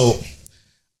 so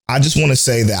I just want to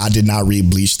say that I did not read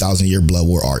Bleach 1,000-Year Blood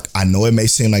War arc. I know it may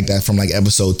seem like that from like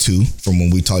episode 2, from when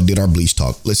we did our Bleach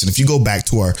talk. Listen, if you go back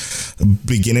to our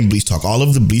beginning Bleach talk, all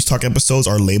of the Bleach talk episodes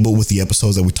are labeled with the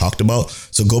episodes that we talked about.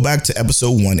 So go back to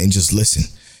episode 1 and just listen.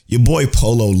 Your boy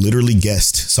Polo literally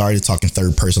guessed. Sorry to talk in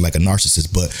third person like a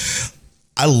narcissist, but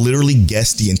I literally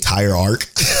guessed the entire arc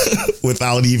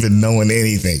without even knowing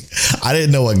anything. I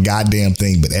didn't know a goddamn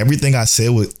thing, but everything I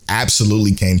said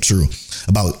absolutely came true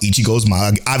about Ichigo's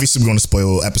mom. Obviously, we're going to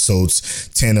spoil episodes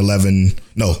 10, 11,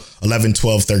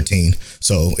 12, 13.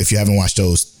 So if you haven't watched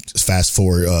those, just fast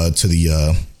forward to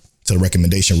the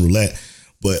recommendation roulette.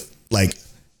 But like,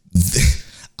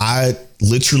 I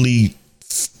literally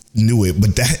knew it.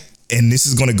 But that, and this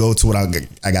is going to go to what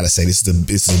I got to say. This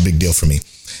is a big deal for me.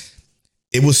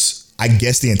 It was, I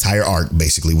guess, the entire arc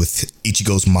basically with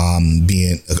Ichigo's mom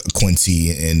being a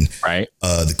Quincy and right.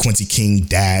 The Quincy King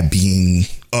dad being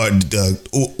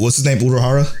what's his name,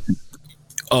 Urahara?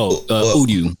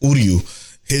 Uryu.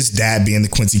 Uryu. His dad being the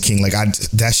Quincy King. Like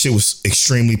that shit was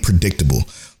extremely predictable.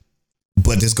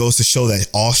 But this goes to show that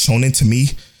all shonen to me,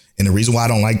 and the reason why I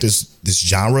don't like this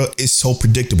genre is so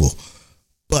predictable.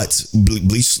 But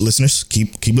Bleach listeners,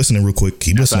 keep listening real quick.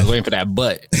 Keep listening. I was waiting for that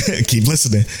but. Keep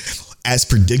listening. As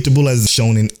predictable as the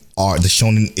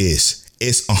shonen is,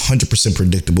 it's 100%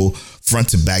 predictable front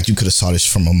to back. You could have saw this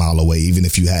from a mile away, even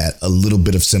if you had a little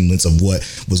bit of semblance of what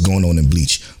was going on in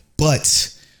Bleach.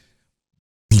 But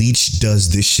Bleach does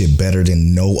this shit better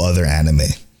than no other anime.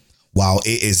 While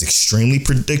it is extremely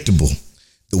predictable,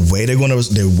 the way they're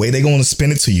gonna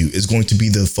spin it to you is going to be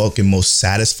the fucking most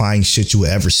satisfying shit you will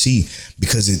ever see,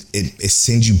 because it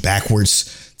sends you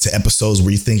backwards to episodes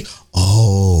where you think,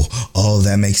 oh,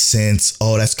 that makes sense.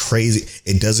 Oh, that's crazy.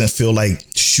 It doesn't feel like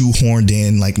shoehorned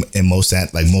in like in most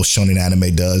shonen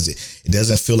anime does. It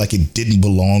doesn't feel like it didn't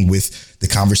belong with the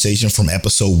conversation from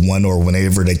episode 1, or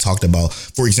whenever they talked about,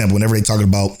 for example, whenever they talked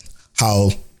about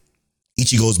how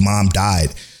Ichigo's mom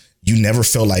died, you never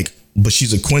felt like, but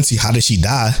she's a Quincy, how did she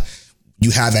die?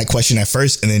 You have that question at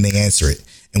first, and then they answer it.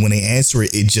 And when they answer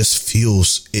it,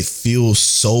 it feels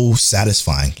so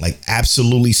satisfying, like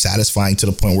absolutely satisfying, to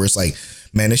the point where it's like,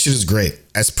 man, this shit is great.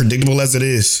 As predictable as it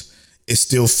is, it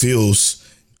still feels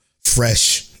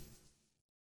fresh.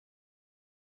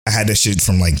 I had that shit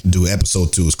from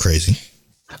episode 2 was crazy.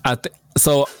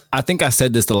 So I think I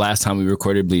said this the last time we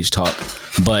recorded Bleach Talk,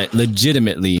 but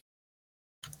legitimately,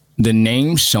 the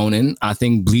name shonen, I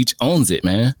think Bleach owns it,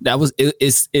 man.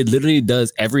 It literally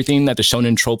does everything that the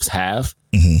shonen tropes have,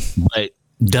 but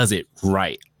does it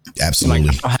right. Absolutely.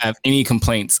 Like, I don't have any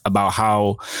complaints about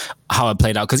how it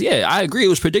played out. Because yeah, I agree, it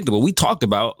was predictable. We talked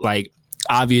about, like,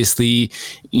 obviously,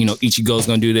 Ichigo's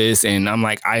gonna do this, and I'm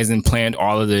like, Aizen planned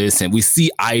all of this, and we see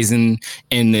Aizen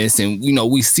in this, and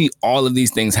we see all of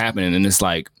these things happening, and it's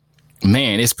like,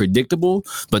 man, it's predictable,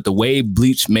 but the way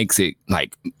Bleach makes it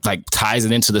like ties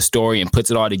it into the story and puts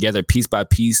it all together piece by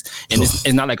piece, and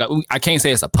it's not like I can't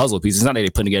say it's a puzzle piece. It's not that they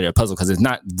put together a puzzle, because it's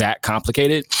not that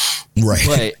complicated, right?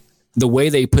 But the way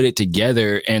they put it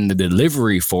together and the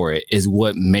delivery for it is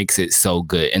what makes it so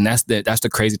good. And that's the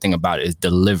crazy thing about it, is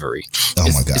delivery. Oh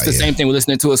my God. It's the same thing with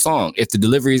listening to a song. If the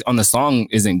delivery on the song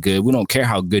isn't good, we don't care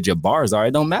how good your bars are.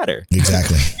 It don't matter.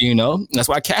 Exactly. That's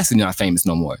why Cassidy's not famous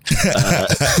no more.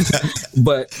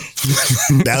 But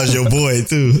that was your boy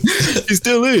too. He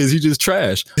still is. He just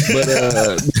trash. But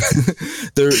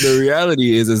the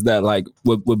reality is that, like,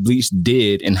 what Bleach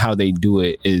did and how they do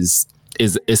it is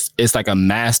it's like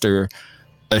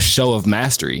a show of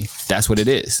mastery. That's what it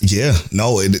is. Yeah,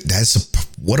 no,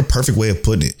 what a perfect way of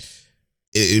putting it.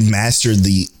 It mastered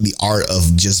the art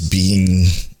of just being,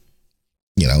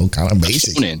 kind of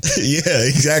basic. Yeah,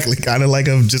 exactly. Kind of like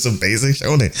just a basic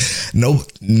shonen. No,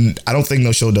 I don't think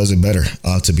no show does it better,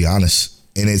 to be honest.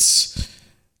 And it's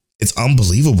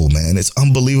unbelievable, man. It's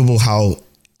unbelievable how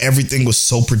everything was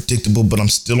so predictable, but I'm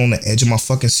still on the edge of my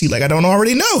fucking seat. Like, I don't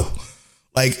already know.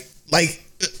 Like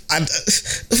I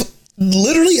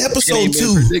literally episode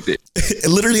 2.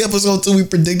 Literally episode 2, we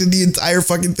predicted the entire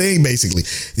fucking thing, basically.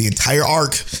 The entire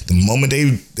arc. The moment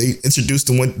they introduced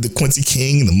the Quincy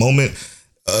King, the moment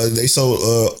they showed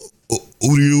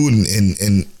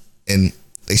Uryu and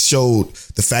they showed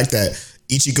the fact that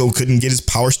Ichigo couldn't get his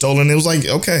power stolen. It was like,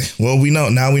 okay, well, we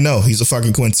know he's a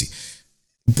fucking Quincy.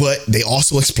 But they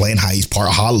also explain how he's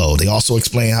part hollow. They also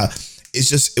explain how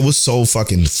it was so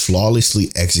fucking flawlessly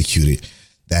executed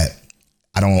that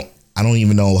I don't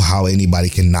even know how anybody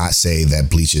can not say that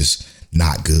Bleach is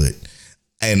not good.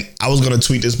 And I was gonna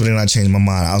tweet this, but then I changed my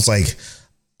mind. I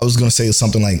was gonna say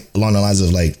something like along the lines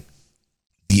of like,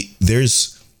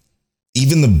 there's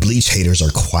even the Bleach haters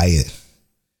are quiet.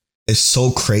 It's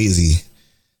so crazy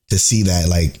to see that.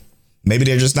 Like, maybe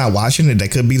they're just not watching it.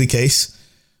 That could be the case.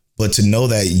 But to know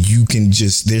that you can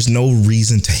just, there's no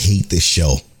reason to hate this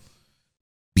show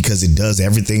because it does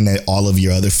everything that all of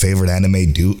your other favorite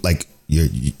anime do. Like, you're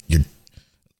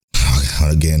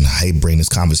again, I hate bringing this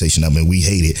conversation up and we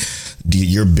hate it.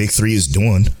 Your big three is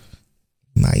doing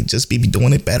might just be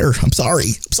doing it better. I'm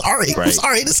sorry. Right. I'm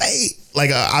sorry to say.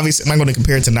 Like, obviously, I'm not going to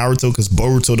compare it to Naruto because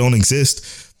Boruto don't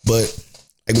exist. But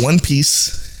like One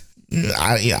Piece,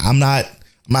 I'm not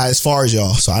as far as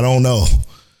y'all, so I don't know.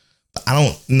 I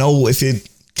don't know if it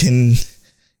can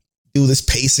do this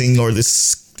pacing or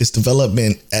this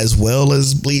development as well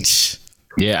as Bleach.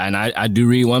 Yeah, and I do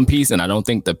read One Piece, and I don't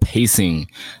think the pacing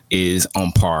is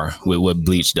on par with what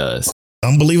Bleach does.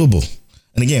 Unbelievable.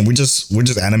 And again, we're just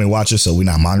anime watchers, so we're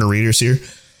not manga readers here.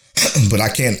 But I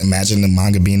can't imagine the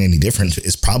manga being any different.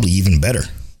 It's probably even better.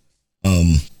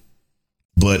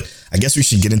 But I guess we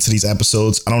should get into these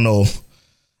episodes. I don't know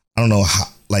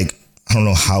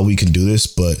how we can do this,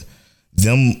 but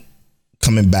them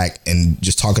coming back and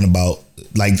just talking about,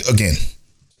 like, again,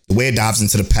 the way it dives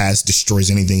into the past destroys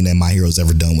anything that My Hero's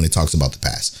ever done when it talks about the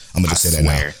past. I'm gonna just say that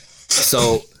now.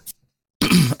 So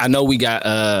I know we got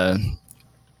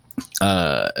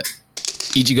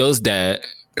Ichigo's dad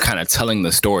kind of telling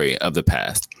the story of the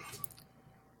past,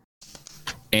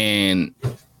 and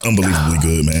unbelievably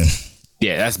good, man.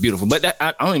 Yeah, that's beautiful. But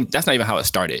that's not even how it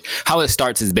started. How it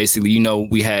starts is basically,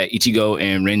 we had Ichigo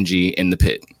and Renji in the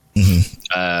pit.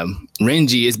 Mm-hmm.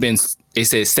 Renji, it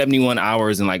says 71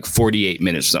 hours and like 48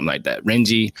 minutes or something like that.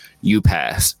 Renji, you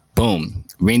pass. Boom.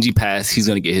 Renji passed. He's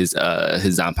going to get his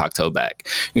Zanpakuto back.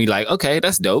 And you're like, okay,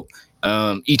 that's dope.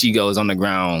 Ichigo is on the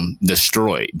ground,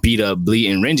 destroyed, beat up,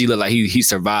 bleeding. Renji looked like he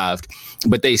survived.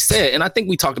 But they said, and I think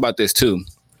we talked about this too,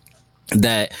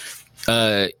 that,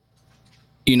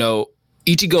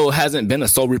 Ichigo hasn't been a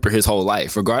Soul Reaper his whole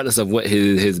life, regardless of what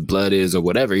his blood is or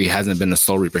whatever. He hasn't been a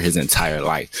Soul Reaper his entire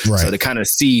life. Right. So to kind of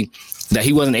see that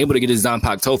he wasn't able to get his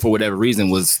Zanpakuto for whatever reason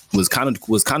was kind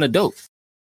of dope.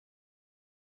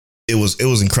 It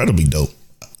was incredibly dope.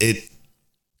 He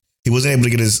wasn't able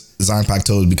to get his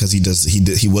Zanpakuto because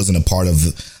he wasn't a part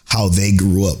of how they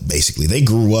grew up. Basically, they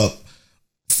grew up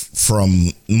from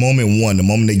moment one, the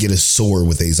moment they get a sword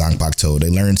with a Zanpakuto, they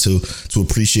learn to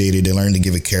appreciate it. They learn to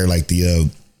give it care, like the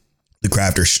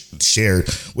crafter shared,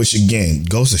 which again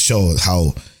goes to show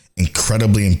how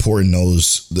incredibly important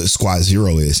the Squad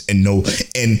Zero is. And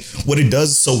what it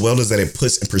does so well is that it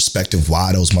puts in perspective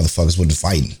why those motherfuckers wouldn't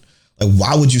fighting. Like,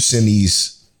 why would you send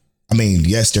these? I mean,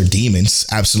 yes, they're demons,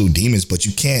 absolute demons, but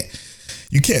you can't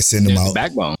send them out.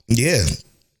 Backbone. Yeah.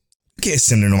 Can't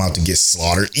send them out to get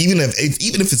slaughtered, even if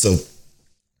it's a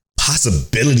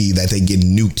possibility that they get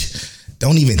nuked.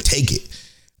 Don't even take it,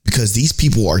 because these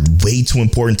people are way too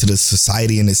important to the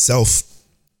society in itself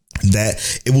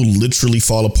that it will literally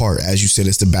fall apart. As you said,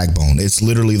 it's the backbone. It's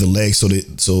literally the leg, so the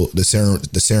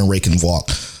Saren Ray can walk.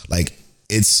 Like,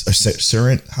 it's a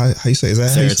Saren. How you say, is that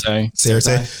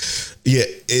Sarate? Yeah,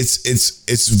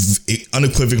 it's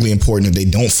unequivocally important that they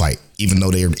don't fight, even though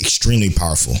they are extremely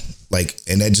powerful. Like,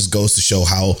 and that just goes to show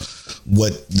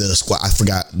what the squad, I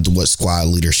forgot what squad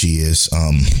leader she is.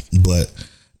 But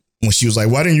when she was like,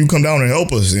 why didn't you come down and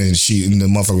help us? And the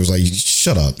motherfucker was like,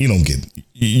 shut up. You don't get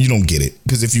it.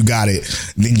 Because if you got it,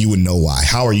 then you would know why.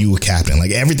 How are you a captain?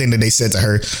 Like, everything that they said to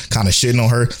her, kind of shitting on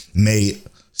her, made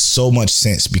so much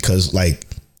sense, because, like,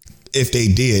 if they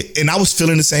did, and I was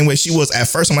feeling the same way she was at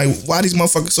first. I'm like, why these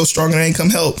motherfuckers so strong and they ain't come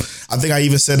help? I think I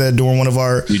even said that during one of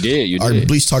our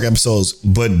Bleach Talk episodes.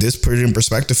 But this put it in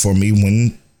perspective for me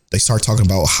when they start talking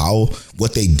about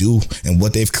what they do and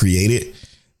what they've created.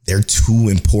 They're too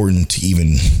important to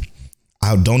even.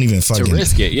 I don't even fucking to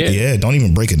risk it. Yeah, don't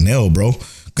even break a nail, bro.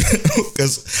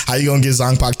 Because how you gonna get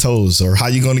Zanpakutos, or how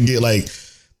you gonna get like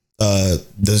the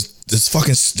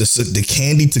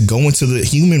candy to go into the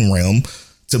human realm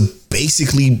to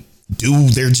basically do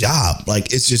their job?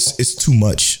 Like, it's too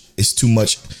much. It's too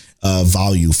much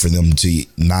value for them to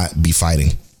not be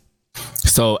fighting.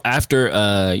 So after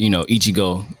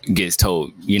Ichigo gets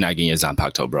told, you're not getting your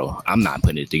Zanpakuto, bro, I'm not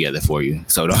putting it together for you,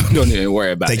 so don't even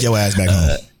worry about it. Take your ass back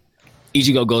home.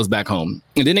 Ichigo goes back home,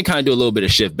 and then they kind of do a little bit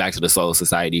of shift back to the Soul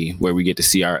Society, where we get to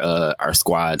see our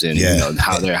squads and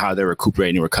how they're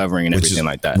recuperating, recovering, and everything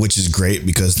like that. Which is great,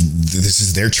 because this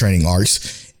is their training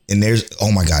arcs. And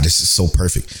oh my God, this is so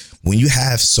perfect. When you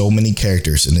have so many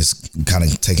characters, and it's kind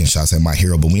of taking shots at My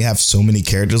Hero, but when we have so many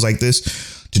characters like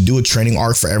this, to do a training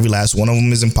arc for every last one of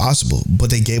them is impossible. But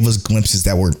they gave us glimpses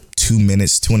that were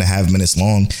 2.5 minutes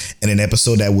long, in an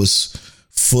episode that was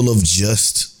full of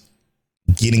just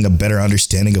getting a better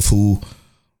understanding of who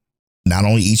not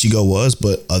only Ichigo was,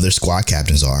 but other squad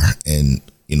captains are. And,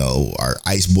 you know, our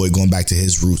Ice Boy going back to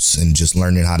his roots and just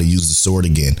learning how to use the sword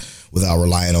again without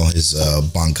relying on his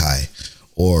Bankai.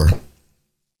 Or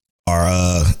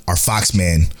our Fox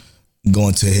Man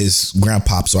going to his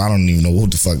grandpop, so I don't even know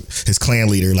what the fuck, his clan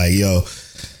leader, like, yo,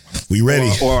 we ready.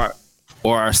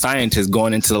 Or our scientist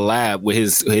going into the lab with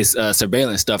his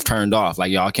surveillance stuff turned off.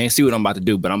 Like, y'all can't see what I'm about to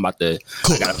do, but I'm about to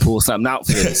cook. I gotta pull something out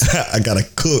for this. I gotta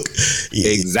cook.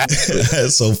 Yeah. Exactly.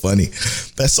 That's so funny.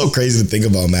 That's so crazy to think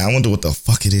about, man. I wonder what the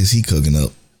fuck it is he cooking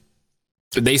up.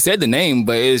 They said the name,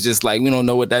 but it's just like, we don't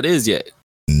know what that is yet.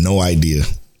 No idea.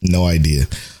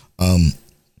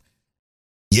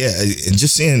 Yeah, and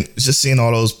just seeing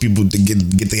all those people to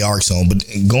get the arcs on, but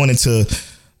going into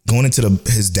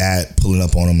his dad pulling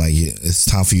up on him, like, yeah, it's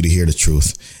time for you to hear the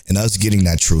truth, and us getting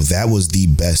that truth, that was the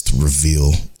best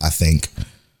reveal, I think,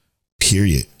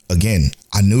 period. Again,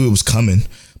 I knew it was coming,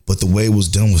 but the way it was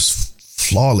done was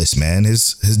flawless, man.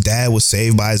 His dad was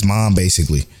saved by his mom,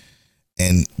 basically,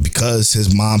 and because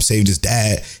his mom saved his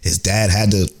dad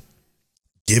had to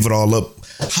give it all up.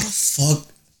 How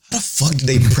the fuck did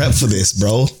they prep for this,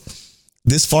 bro?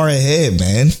 This far ahead,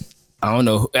 man. I don't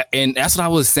know. And that's what I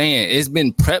was saying. It's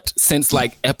been prepped since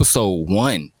like episode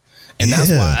 1. And that's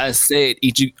why I said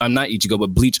I'm not Ichigo, but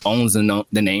Bleach owns the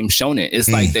name Shonen. It's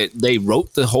like that they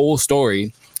wrote the whole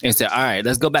story and said, all right,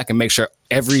 let's go back and make sure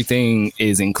everything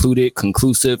is included,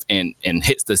 conclusive, and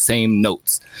hits the same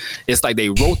notes. It's like they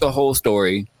wrote the whole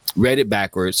story, read it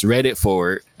backwards, read it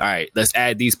forward. All right, let's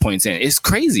add these points in. It's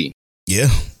crazy. Yeah,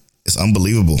 it's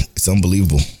unbelievable.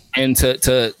 And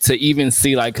to even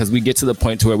see, like, because we get to the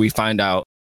point to where we find out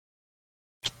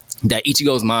that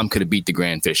Ichigo's mom could have beat the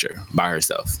Grand Fisher by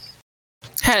herself.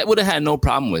 Would have had no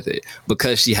problem with it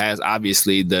because she has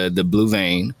obviously the blue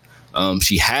vein.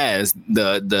 She has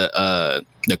the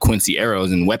Quincy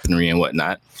arrows and weaponry and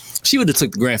whatnot. She would have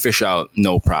took the Grand Fisher out,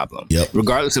 no problem. Yep.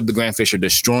 Regardless of the Grand Fisher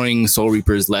destroying Soul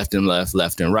Reapers left and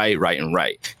right, right and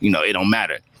right. You know, it don't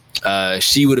matter.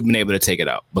 She would have been able to take it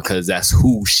out because that's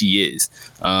who she is.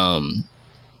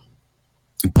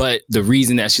 But the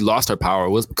reason that she lost her power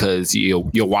was because you'll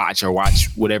watch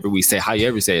whatever we say, how you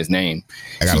ever say his name.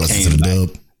 I gotta listen to the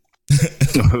dub.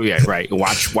 Yeah, right.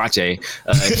 Watch a.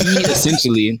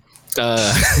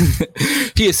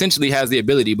 He essentially has the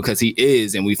ability because he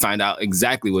is, and we find out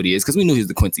exactly what he is because we knew he's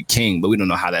the Quincy King, but we don't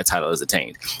know how that title is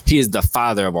attained. He is the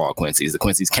father of all Quincy's. The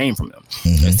Quincy's came from him.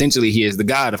 Mm-hmm. Essentially, he is the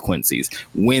god of Quincy's.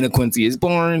 When a Quincy is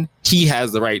born, he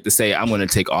has the right to say, I'm going to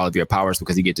take all of your powers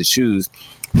because you get to choose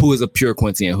who is a pure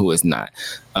Quincy and who is not.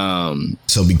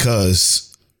 So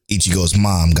because Ichigo's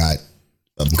mom got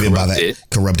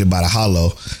corrupted by the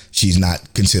hollow, she's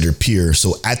not considered pure.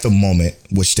 So at the moment,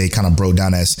 which they kind of broke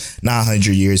down as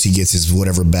 900 years, he gets his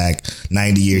whatever back.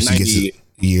 90 years, he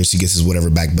gets his whatever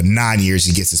back. But 9 years,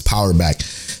 he gets his power back.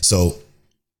 So,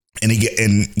 and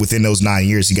within those 9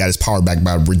 years, he got his power back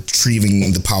by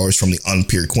retrieving the powers from the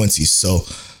unpure Quincy. So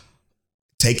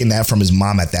taking that from his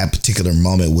mom at that particular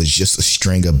moment was just a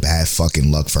string of bad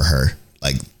fucking luck for her.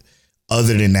 Like,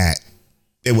 other than that,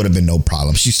 it would have been no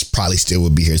problem. She probably still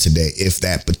would be here today if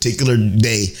that particular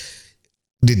day,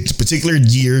 the particular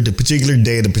year, the particular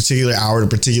day, the particular hour, the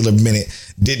particular minute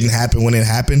didn't happen when it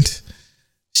happened.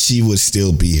 She would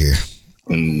still be here.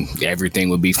 Everything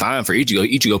would be fine for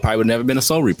Ichigo. Ichigo probably would have never been a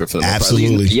Soul Reaper for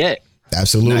absolutely yet.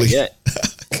 Absolutely. Not yet.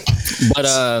 But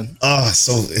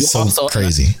it's so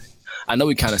crazy. I know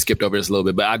we kind of skipped over this a little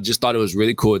bit, but I just thought it was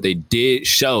really cool. They did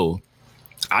show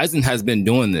Aizen has been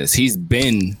doing this. He's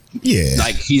been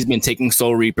taking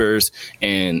Soul Reapers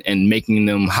and making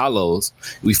them hollows.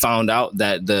 We found out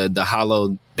that the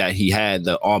hollow that he had,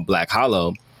 the all black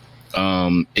hollow,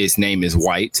 its name is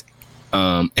White.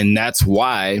 And that's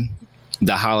why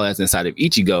the hollow that's inside of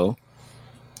Ichigo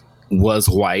was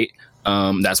white.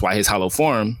 That's why his hollow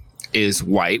form is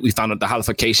white. We found out the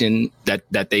hollification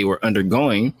that they were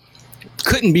undergoing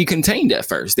couldn't be contained at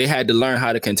first. They had to learn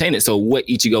how to contain it. So what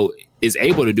Ichigo is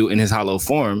able to do in his hollow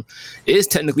form is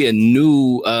technically a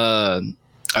new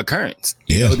occurrence.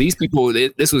 You know, these people,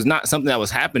 this was not something that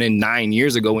was happening 9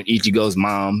 years ago when Ichigo's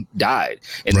mom died.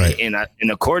 And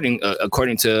and according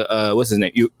to what's his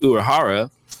name, Urahara,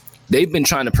 they've been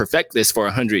trying to perfect this for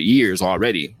 100 years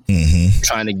already,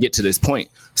 trying to get to this point.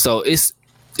 So it's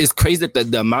crazy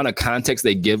that the amount of context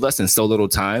they give us in so little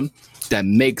time that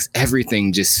makes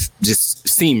everything just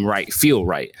seem right, feel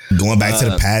right. Going back to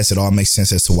the past, it all makes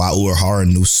sense as to why Urahara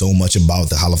knew so much about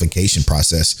the hollification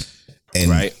process and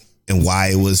why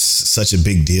it was such a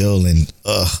big deal. And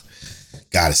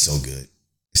God, it's so good.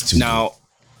 It's too now, good.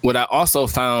 What I also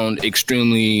found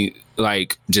extremely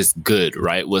like just good,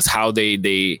 right, was how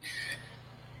they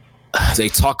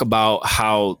talk about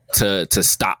how to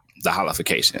stop the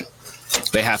holification.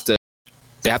 They have to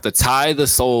tie the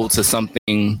soul to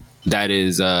something that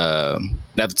is they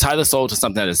have to tie the soul to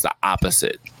something that is the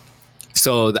opposite.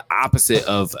 So the opposite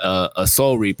of a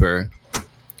soul reaper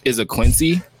is a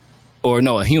Quincy, or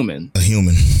no, a human. A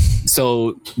human.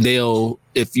 So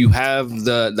if you have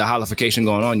the holification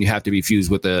going on, you have to be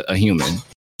fused with a human.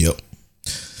 Yep.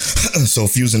 So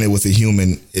fusing it with a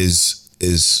human is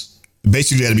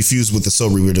basically you got to be fused with the soul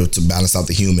reaper to balance out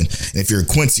the human. And if you're a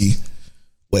Quincy,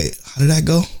 wait, how did that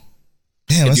go?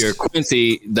 Damn, if you're a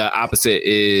Quincy, the opposite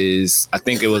is, I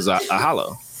think it was a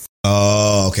hollow.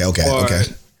 Oh, okay.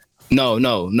 No.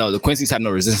 The Quincy's have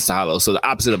no resistance to hollow. So the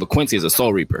opposite of a Quincy is a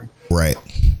soul reaper. Right.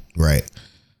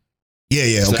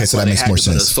 Yeah. Okay, so that makes more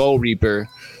sense. A soul reaper,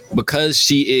 because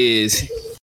she is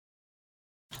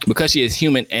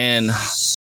human and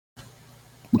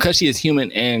because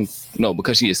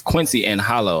she is Quincy and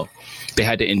hollow, they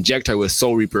had to inject her with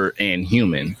soul reaper and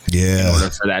human. Yeah. In order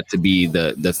for that to be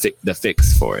the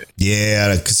fix for it.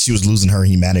 Yeah, because she was losing her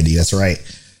humanity. That's right.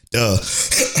 Duh.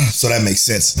 So that makes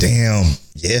sense. Damn.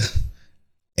 Yeah.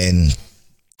 And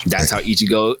that's how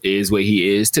Ichigo is where he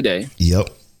is today. Yep.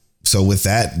 So with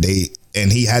that,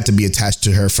 he had to be attached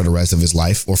to her for the rest of his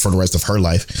life, or for the rest of her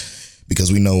life,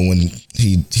 because we know when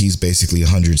he's basically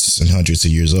hundreds and hundreds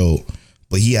of years old,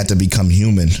 but he had to become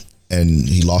human, and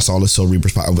he lost all his Soul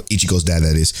Reaper's power. Ichigo's dad,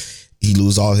 that is. He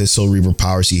lose all his Soul Reaper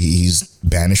powers. He's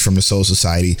banished from the Soul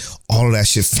Society. All of that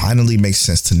shit finally makes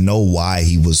sense to know why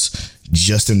he was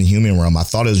just in the human realm. I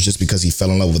thought it was just because he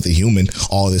fell in love with the human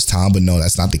all this time, but no,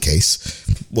 that's not the case.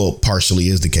 Well, partially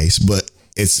is the case, but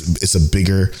it's a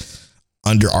bigger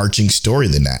underarching story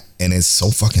than that, and it's so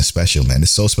fucking special, man.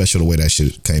 It's so special the way that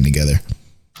shit came together.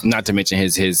 Not to mention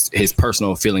his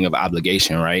personal feeling of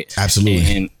obligation, right?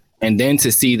 Absolutely. And then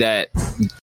to see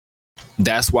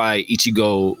that's why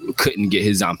Ichigo couldn't get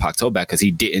his Zanpakuto back, because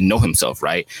he didn't know himself,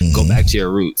 right? Mm-hmm. Go back to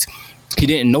your roots. He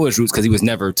didn't know his roots because he was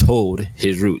never told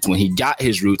his roots. When he got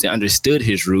his roots and understood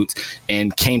his roots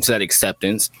and came to that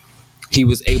acceptance, he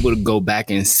was able to go back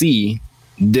and see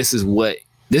this is what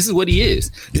he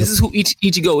is. This is who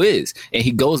Ichigo is. And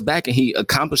he goes back and he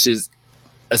accomplishes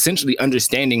essentially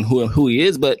understanding who he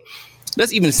is. But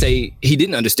let's even say he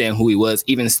didn't understand who he was.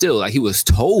 Even still, like, he was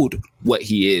told what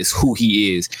he is, who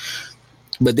he is.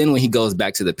 But then when he goes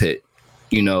back to the pit,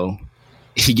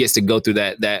 he gets to go through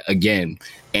that again.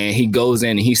 And he goes in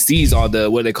and he sees all the,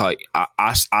 what they call it,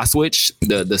 Oswich,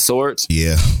 the swords.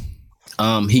 Yeah.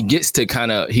 He gets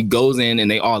to he goes in and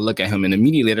they all look at him, and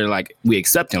immediately they're like, we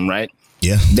accept him, right?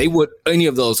 Yeah. Any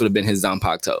of those would have been his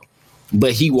Zanpakuto.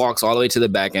 But he walks all the way to the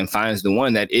back and finds the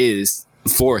one that is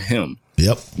for him.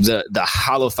 Yep. The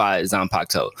holified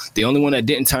Zanpakuto. The only one that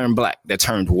didn't turn black, that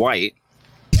turned white,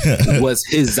 was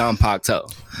his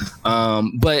Zanpakuto.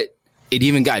 But it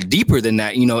even got deeper than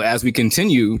that, as we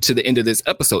continue to the end of this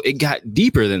episode. It got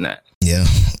deeper than that. Yeah.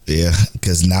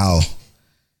 Because now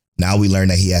we learn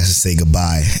that he has to say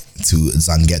goodbye to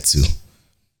Zangetsu.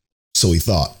 So he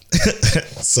thought.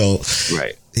 So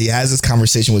right. He has this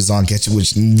conversation with Zangetsu,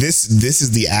 which this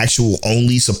is the actual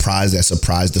only surprise that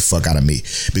surprised the fuck out of me,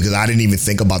 because I didn't even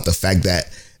think about the fact that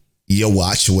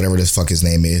Yowatch, or whatever the fuck his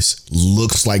name is,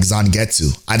 looks like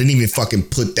Zangetsu. I didn't even fucking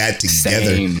put that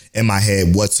together in my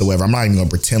head whatsoever. I'm not even gonna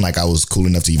pretend like I was cool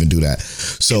enough to even do that.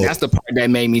 So and that's the part that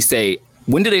made me say,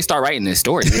 when did they start writing this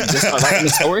story? Did they just start writing the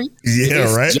story?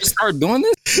 Yeah, right. Just start doing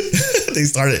this. They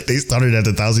started at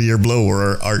the 1,000-year blow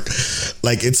arc.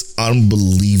 Like, it's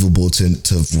unbelievable to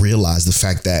realize the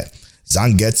fact that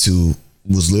Zangetsu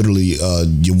was literally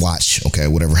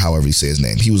Yowatch, however you say his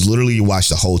name. He was literally Yowatch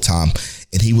the whole time,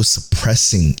 and he was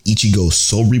suppressing Ichigo's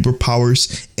Soul Reaper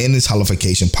powers and his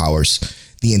holification powers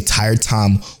the entire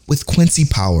time with Quincy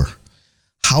power.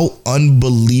 How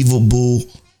unbelievable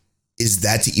is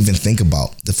that to even think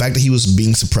about? The fact that he was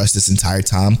being suppressed this entire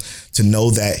time, to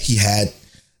know that he had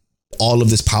all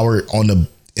of this power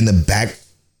in the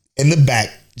back,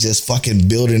 just fucking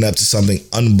building up to something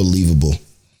unbelievable.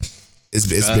 It's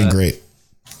been great.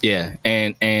 Yeah,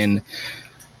 and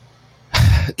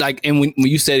when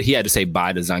you said he had to say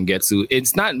bye to Zangetsu,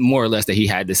 it's not more or less that he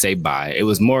had to say bye. It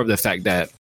was more of the fact that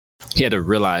he had to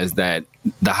realize that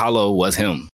the hollow was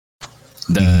him.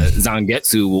 The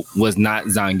Zangetsu was not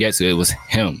Zangetsu. It was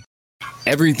him.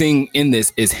 Everything in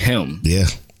this is him. Yeah.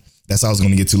 That's what I was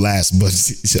going to get to last. But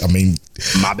I mean,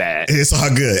 my bad. It's all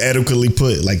good. Adequately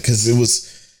put. Like, because it was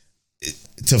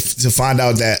to find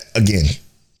out that, again,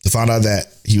 to find out that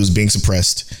he was being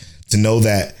suppressed, to know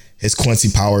that his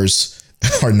Quincy powers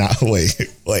are not. Wait.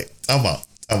 Time out.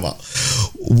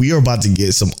 we are about to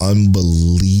get some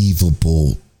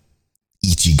unbelievable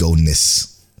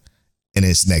Ichigo-ness in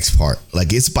its next part.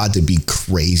 Like, it's about to be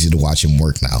crazy to watch him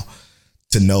work now.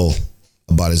 To know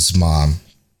about his mom,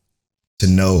 to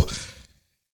know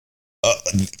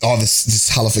all this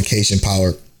holification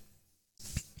power,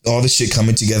 all this shit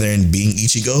coming together and being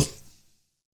Ichigo.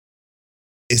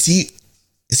 Is he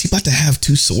about to have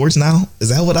two swords now? Is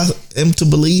that what I am to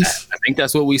believe? I think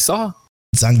that's what we saw.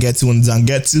 Zangetsu and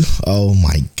Zangetsu. Oh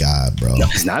my god, bro! No,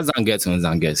 it's not Zangetsu and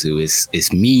Zangetsu.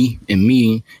 It's me,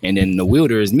 and then the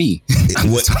wielder is me.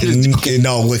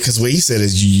 No, because what he said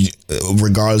is, you,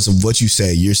 regardless of what you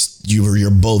say, you're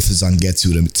both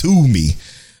Zangetsu to me,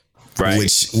 right?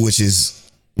 Which is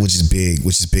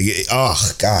big.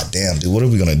 Oh god damn, dude! What are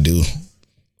we gonna do?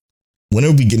 When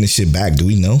are we getting this shit back? Do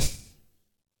we know?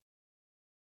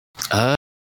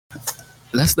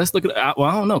 Let's look at. Well,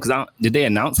 I don't know, because did they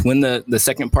announce when the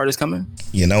second part is coming?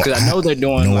 You know, because I know they're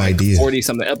doing no like idea. 40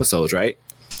 something episodes, right?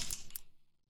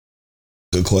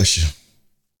 Good question.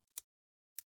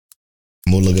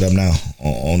 I'm gonna look it up now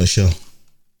on the show.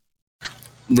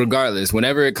 Regardless,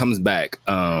 whenever it comes back,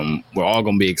 we're all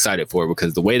gonna be excited for it,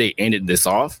 because the way they ended this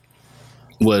off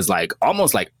was like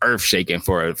almost like earth shaking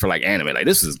for like anime. Like,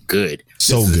 this is good.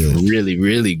 So this good. Is really,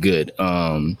 really good.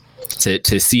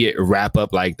 To see it wrap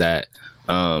up like that.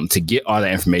 To get all the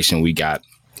information we got,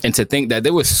 and to think that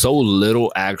there was so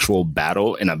little actual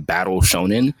battle in a battle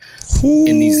shonen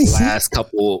in these last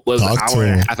couple hour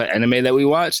and a half of anime that we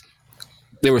watched.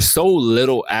 There was so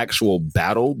little actual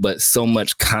battle, but so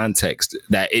much context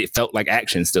that it felt like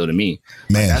action still to me.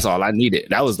 Man, that's all I needed.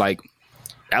 That was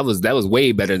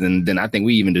way better than I think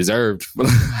we even deserved.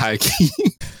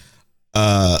 Haikyuu.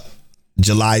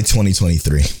 July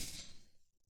 2023.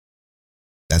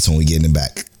 That's when we getting it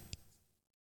back.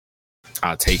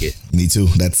 I'll take it. Me too.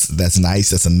 That's nice.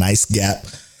 That's a nice gap.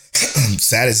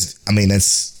 That's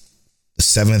the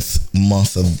 7th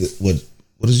month of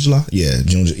what is July? Yeah,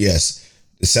 June. Yes,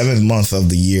 the 7th month of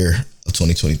the year of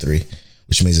 2023,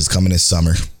 which means it's coming this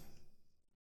summer.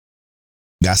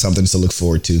 Got something to look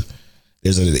forward to.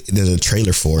 There's a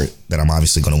trailer for it that I'm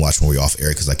obviously going to watch when we're off air,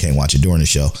 because I can't watch it during the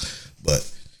show. But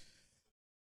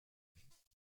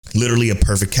literally a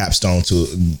perfect capstone to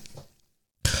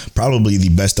probably the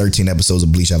best 13 episodes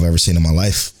of Bleach I've ever seen in my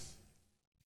life.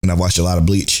 And I've watched a lot of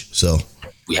Bleach, so.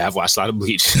 We have watched a lot of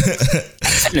Bleach.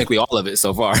 Technically all of it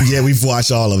so far. Yeah, we've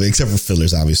watched all of it, except for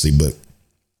fillers, obviously. But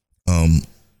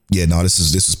yeah, no, this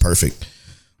is perfect.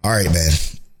 All right, man.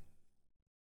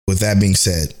 With that being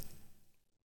said,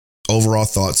 overall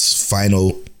thoughts,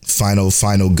 final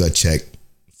gut check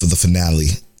for the finale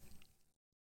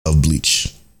of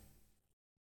Bleach.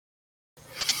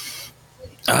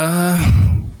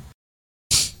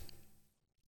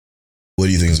 What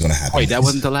do you think is going to happen? Wait, that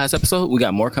wasn't the last episode? We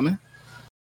got more coming?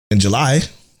 In July?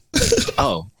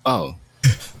 Oh.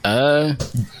 I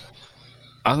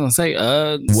was going to say,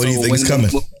 what do you think is coming?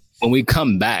 When we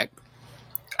come back,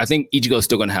 I think Ichigo's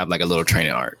still going to have like a little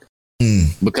training arc.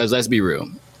 Because let's be real,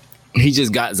 he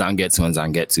just got Zangetsu and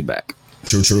Zangetsu back.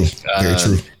 True. Very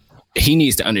true. He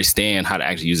needs to understand how to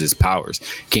actually use his powers.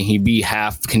 Can he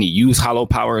use hollow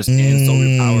powers and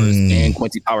solar powers and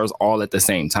Quincy powers all at the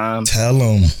same time? Tell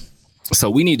him. So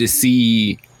we need to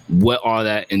see what all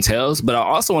that entails. But I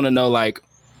also want to know, like,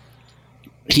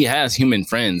 he has human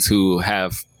friends who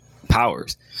have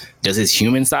powers. Does his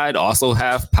human side also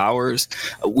have powers?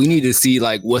 We need to see,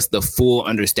 like, what's the full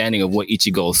understanding of what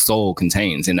Ichigo's soul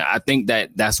contains. And I think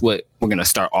that's what we're going to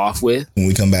start off with when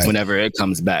we come back. Whenever it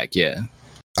comes back, yeah.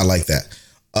 I like that.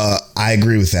 I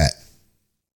agree with that.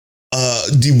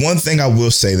 The one thing I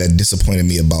will say that disappointed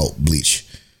me about Bleach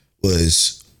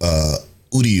was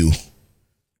Uryu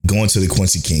going to the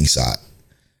Quincy King side.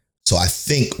 So I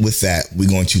think with that, we're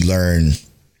going to learn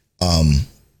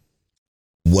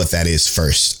what that is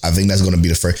first. I think that's going to be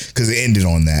the first, because it ended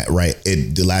on that, right?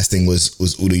 The last thing was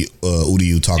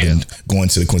Uryu talking, going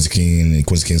to the Quincy King, and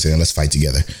Quincy King saying, let's fight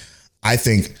together. I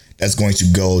think that's going to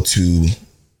go to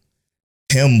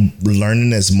him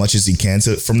learning as much as he can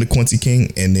from the Quincy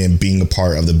King, and then being a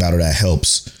part of the battle that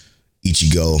helps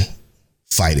Ichigo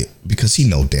fight it, because he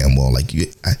know damn well, like,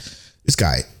 this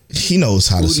guy, he knows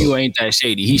how to. Uryu ain't that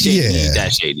shady. He ain't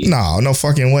that shady. No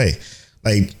fucking way.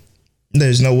 Like,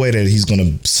 there's no way that he's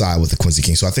gonna side with the Quincy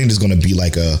King. So I think there's gonna be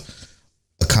like a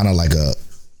kind of like a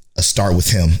start with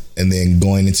him, and then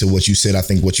going into what you said. I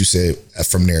think what you said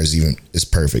from there is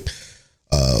perfect.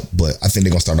 But I think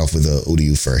they're gonna start off with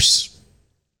Uryu first,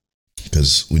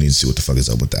 because we need to see what the fuck is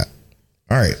up with that.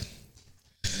 All right,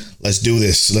 let's do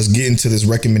this. Let's get into this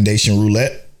recommendation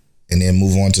roulette, and then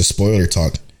move on to spoiler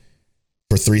talk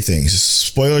for three things.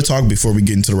 Spoiler talk before we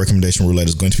get into the recommendation roulette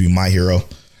is going to be My Hero.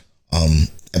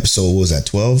 Episode, what was that,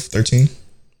 12, 13?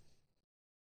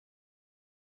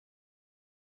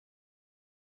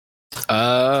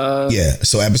 Yeah,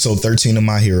 so episode 13 of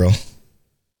My Hero.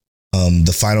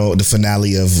 The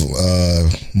finale of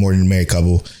More Than a Married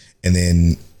Couple, and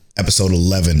then episode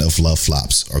 11 of Love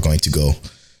Flops are going to go,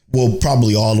 well,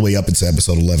 probably all the way up into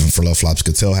episode 11 for Love Flops.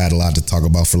 Cattell had a lot to talk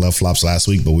about for Love Flops last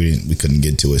week, but we couldn't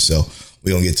get to it, so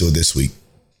we're gonna get to it this week.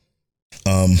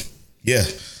 Yeah.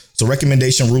 So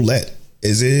recommendation roulette.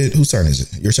 Is it, whose turn is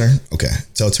it? Your turn? Okay.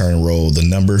 Tell turn and roll the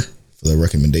number for the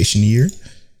recommendation year.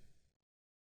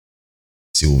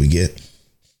 See what we get.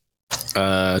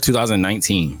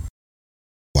 2019.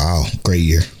 Wow, great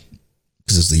year.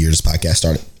 Because it's the year this podcast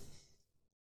started.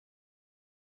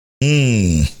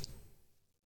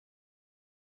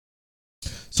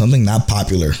 Something not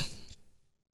popular.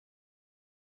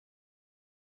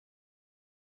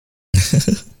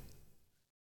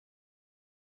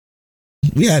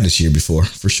 We had this year before,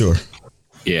 for sure.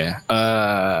 Yeah.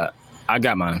 I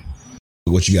got mine.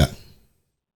 What you got?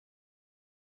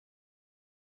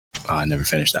 Oh, I never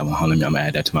finished that one. Hold on, I'm gonna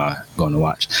add that to my going to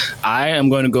watch. I am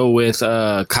going to go with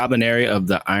Cabaneri of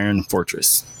the Iron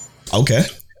Fortress. Okay.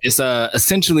 It's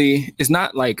essentially, it's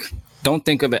not like, don't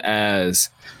think of it as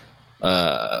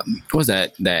what was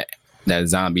that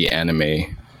zombie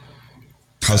anime?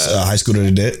 High School of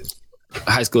the Dead.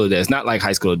 High School of the Dead. It's not like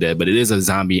High School of the Dead, but it is a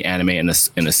zombie anime in a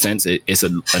sense. It's a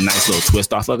nice little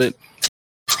twist off of it.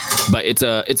 But it's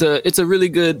a really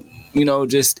good,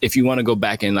 just if you want to go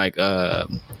back in like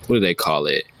what do they call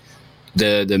it?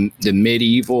 The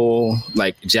medieval,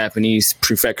 like Japanese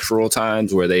prefectural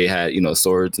times where they had,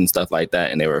 swords and stuff like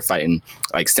that, and they were fighting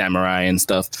like samurai and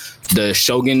stuff. The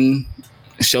shogunate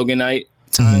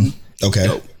time. Mm-hmm. Okay.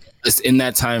 So it's in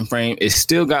that time frame. It's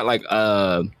still got like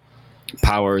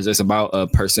powers. It's about a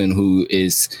person who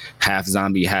is half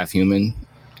zombie, half human,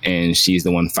 and she's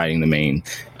the one fighting the main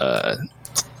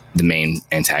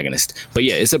antagonist. But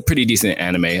yeah, it's a pretty decent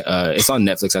anime. It's on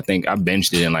Netflix. I think I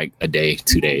binged it in like a day,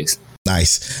 2 days.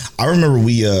 Nice. I remember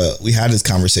we had this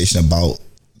conversation about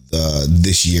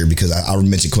this year because I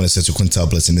mentioned quintessential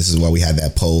quintuplets, and this is why we had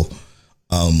that poll.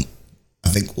 I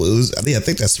think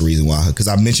that's the reason why, because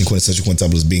I mentioned quintessential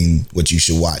quintuplets being what you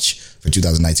should watch for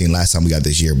 2019. Last time we got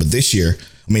this year, but this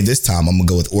time I'm gonna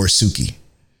go with Oresuki.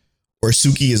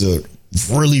 Oresuki is a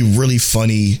really, really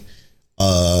funny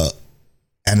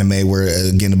anime where,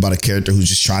 again, about a character who's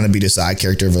just trying to be the side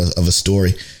character of a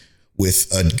story with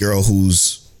a girl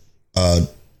who's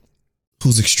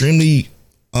extremely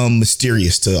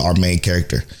mysterious to our main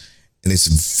character, and it's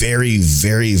very,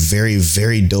 very, very,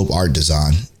 very dope art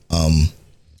design.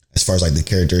 As far as like the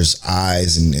character's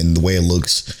eyes and the way it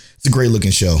looks, it's a great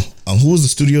looking show. Who was the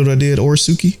studio that did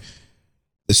Oresuki?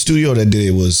 The studio that did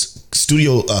it was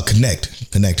Studio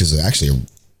Connect. Connect is actually a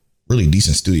really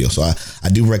decent studio, so I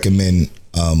do recommend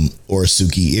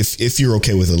Oresuki if you're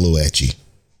okay with a little ecchi.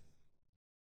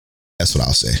 That's what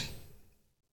I'll say.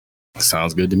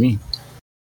 Sounds good to me.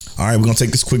 All right, we're gonna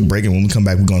take this quick break, and when we come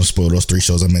back, we're gonna spoil those 3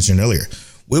 shows I mentioned earlier.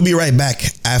 We'll be right back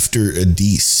after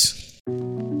these.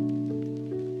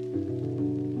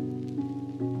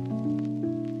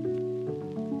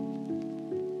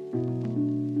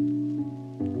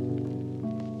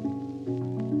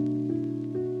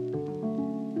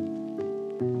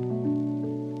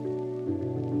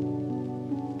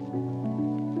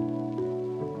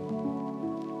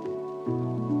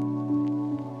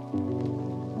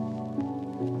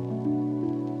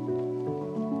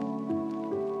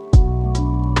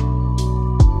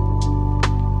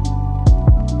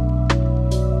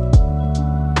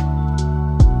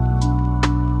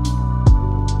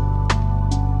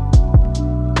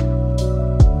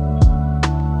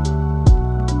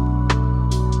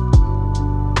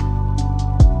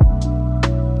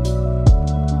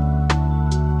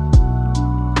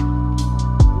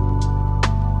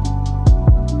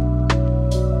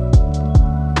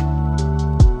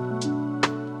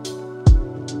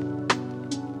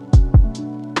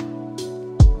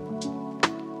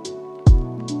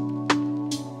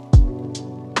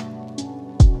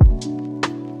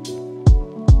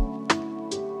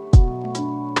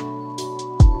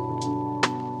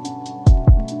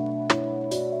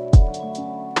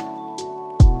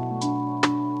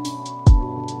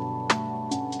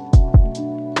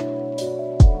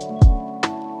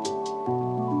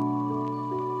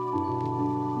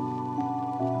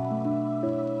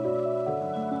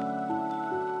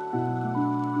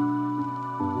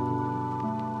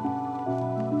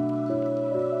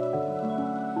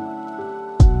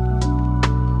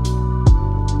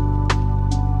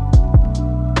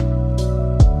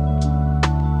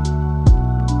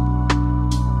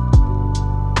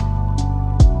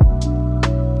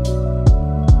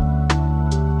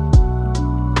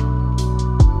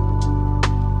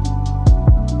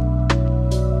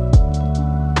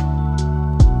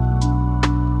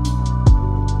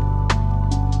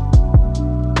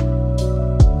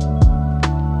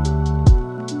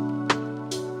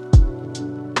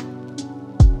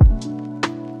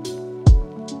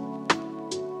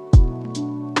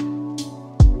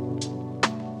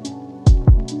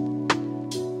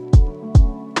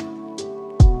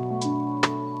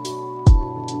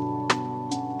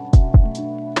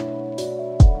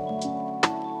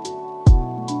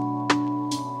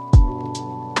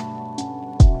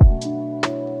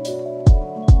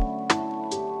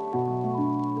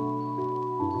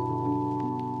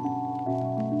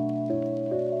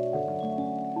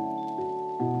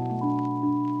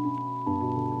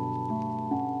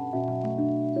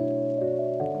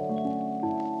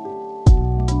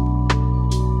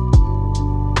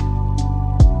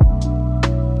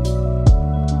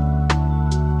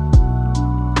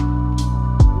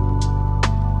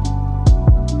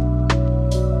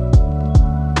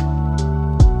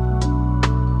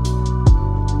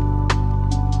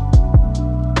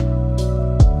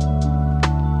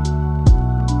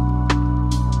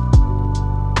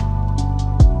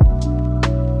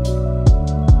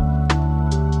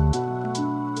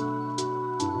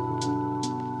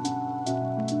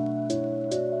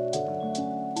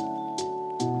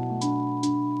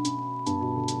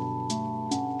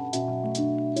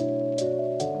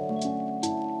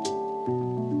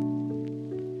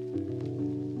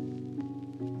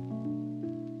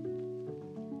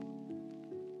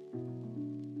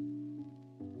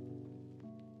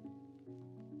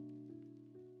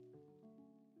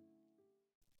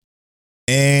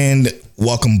 And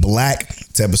welcome back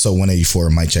to episode 184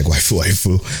 of Mic Check Waifu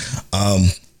Waifu.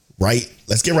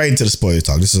 Let's get right into the spoiler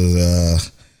talk. This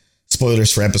is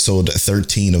spoilers for episode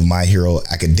 13 of My Hero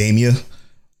Academia.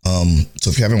 So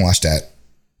if you haven't watched that,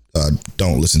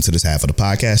 don't listen to this half of the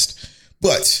podcast.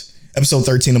 But episode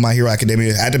 13 of My Hero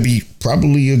Academia had to be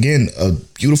probably, again, a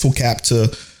beautiful cap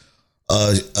to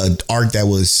an arc that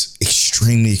was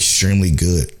extremely, extremely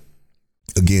good.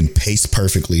 Again, paced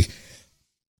perfectly.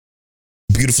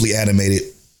 Beautifully animated,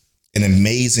 an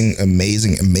amazing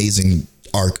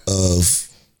arc of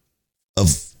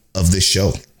this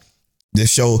show.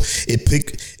 This show,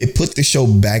 it put the show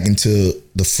back into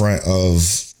the front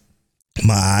of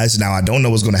my eyes. Now I don't know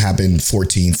what's going to happen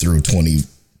 14 through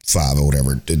 25 or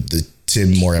whatever, the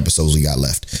 10 more episodes we got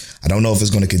left. I don't know if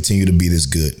it's going to continue to be this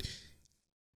good.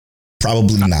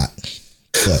 Probably not.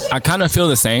 But I kind of feel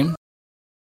the same.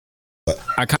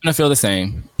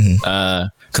 Mm-hmm.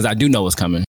 Because I do know what's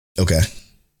coming. Okay.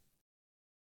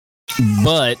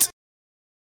 But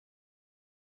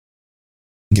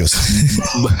give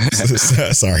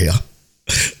us sorry, y'all.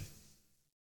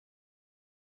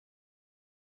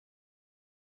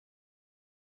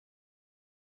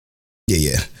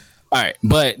 Yeah. All right.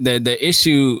 But the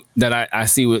issue that I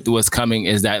see with what's coming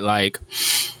is that, like,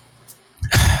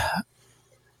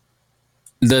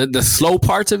 the slow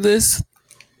parts of this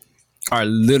are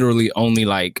literally only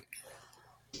like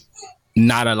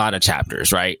not a lot of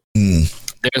chapters, right?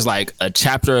 There's like a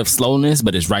chapter of slowness,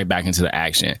 but it's right back into the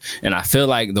action. And I feel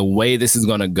like the way this is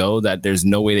going to go, that there's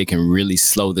no way they can really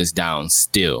slow this down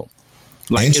still.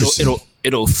 Like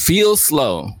it'll feel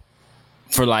slow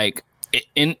for like,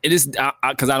 and it is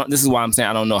because this is why I'm saying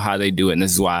I don't know how they do it. And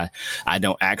this is why I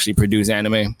don't actually produce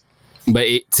anime. But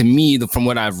to me, from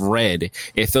what I've read,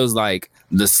 it feels like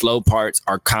the slow parts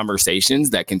are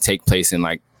conversations that can take place in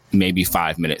like maybe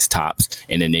 5 minutes tops,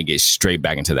 and then they get straight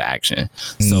back into the action.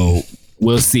 So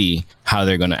we'll see how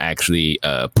they're going to actually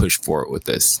push forward with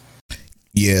this.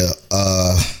 Yeah.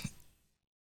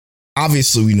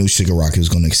 Obviously, we knew Shigaraki was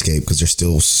going to escape because there's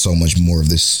still so much more of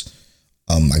this,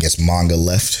 I guess, manga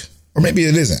left. Or maybe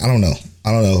it isn't. I don't know.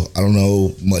 I don't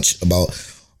know much about,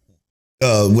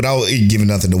 without giving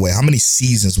nothing away. How many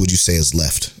seasons would you say is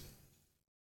left?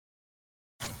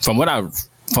 From what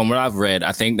I've read,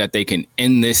 I think that they can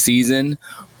end this season.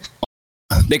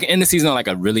 They can end the season on like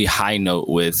a really high note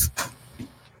with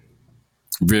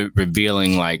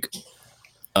revealing like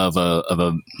of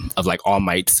like All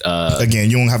Might's.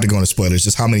 Again, you don't have to go into spoilers.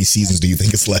 Just how many seasons do you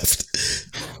think is left?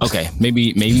 Okay,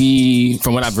 maybe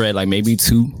from what I've read, like maybe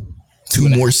two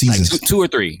more seasons, like two or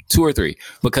three.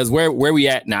 Because where we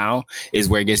at now is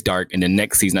where it gets dark, and the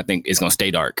next season I think is gonna stay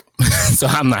dark. So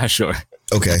I'm not sure.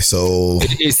 Okay, so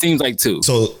it seems like 2.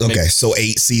 So okay, maybe. So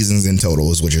 8 seasons in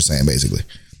total is what you're saying, basically.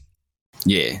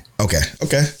 Yeah. Okay.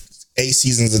 8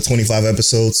 seasons of 25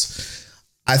 episodes.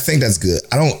 I think that's good.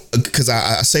 I don't, because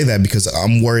I say that because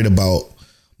I'm worried about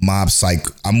Mob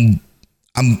Psycho.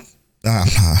 How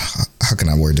can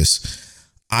I word this?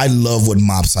 I love what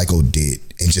Mob Psycho did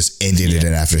and just ended it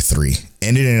after 3.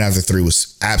 Ended it after 3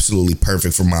 was absolutely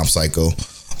perfect for Mob Psycho.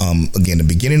 Again, the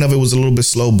beginning of it was a little bit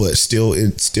slow, but it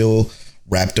still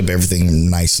wrapped up everything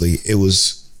nicely. It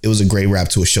was a great wrap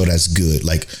to a show that's good.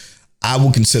 Like, I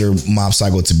would consider Mob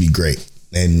Psycho to be great,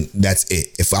 and that's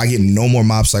it. If I get no more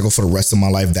Mob Psycho for the rest of my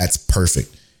life, that's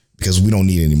perfect because we don't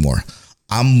need any more.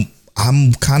 I'm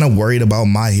kind of worried about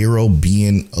My Hero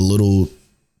being a little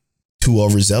too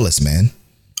overzealous, man.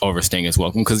 Overstaying is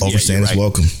welcome, because overstaying is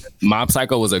welcome. Mob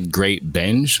Psycho was a great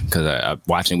binge because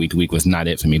watching week to week was not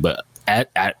it for me, but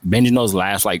at binging those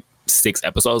last like 6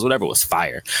 episodes, whatever, was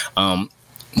fire.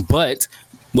 But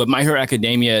with My Hero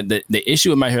Academia, the issue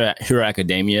with My Hero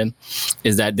Academia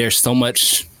is that there's so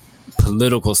much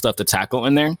political stuff to tackle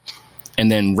in there.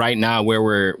 And then right now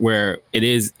where it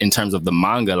is in terms of the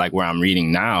manga, like where I'm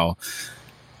reading now,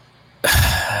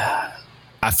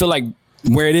 I feel like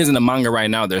where it is in the manga right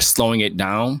now, they're slowing it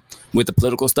down with the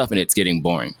political stuff and it's getting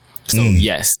boring. So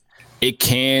yes,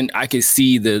 I could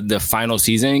see the final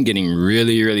season getting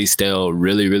really, really stale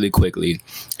really, really quickly,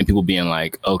 and people being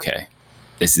like, okay,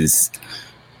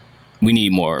 we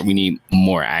need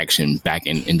more action back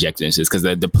injected into this, because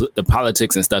the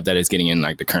politics and stuff that is getting in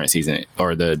like the current season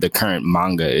or the current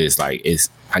manga is like,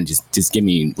 just give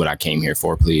me what I came here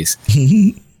for, please.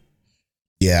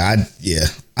 I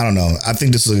don't know. I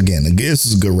think this is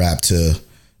a good wrap to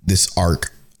this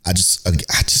arc. I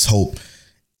just hope,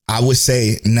 I would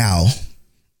say now,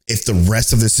 if the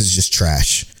rest of this is just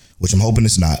trash, which I'm hoping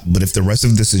it's not, but if the rest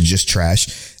of this is just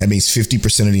trash, that means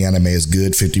 50% of the anime is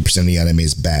good, 50% of the anime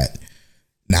is bad.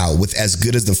 Now, with as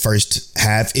good as the first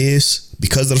half is,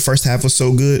 because the first half was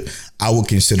so good, I would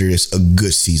consider this a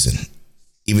good season,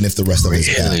 even if the rest of it is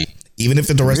bad. Even if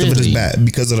the rest of it is bad,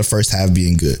 because of the first half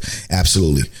being good.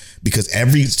 Absolutely. Because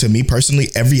to me personally,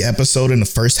 every episode in the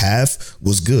first half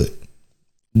was good.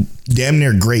 Damn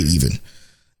near great even.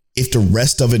 If the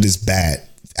rest of it is bad,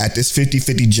 at this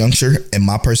 50-50 juncture, in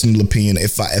my personal opinion,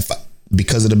 if I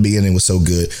because of the beginning was so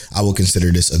good, I will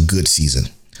consider this a good season.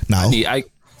 Now, I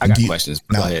got questions.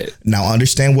 Go ahead. Now,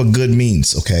 understand what good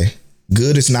means, okay?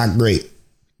 Good is not great.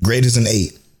 Great is an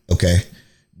 8, okay?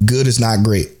 Good is not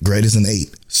great. Great is an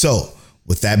 8. So,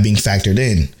 with that being factored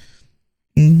in,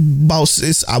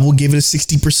 I will give it a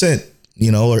 60%,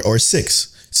 or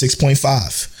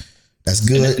 6.5. That's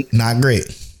good, not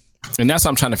great. And that's what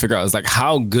I'm trying to figure out is like,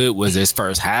 how good was this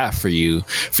first half for you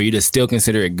to still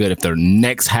consider it good if the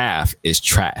next half is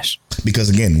trash? Because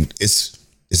again, is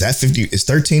that 50? Is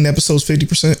 13 episodes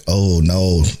 50%? Oh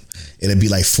no, it'd be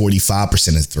like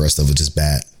 45% if the rest of it is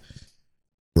bad,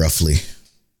 roughly.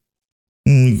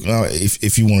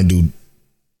 If you want to do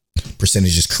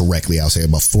percentages correctly, I'll say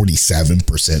about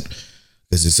 47%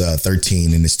 because it's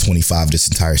 13 and it's 25 this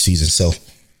entire season. So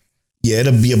yeah,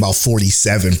 it'll be about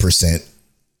 47%.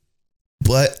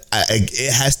 But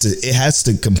it has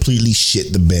to completely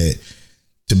shit the bed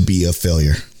to be a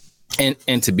failure.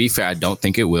 And to be fair, I don't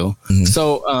think it will.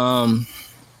 Mm-hmm.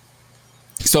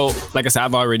 So like I said,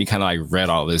 I've already kind of like read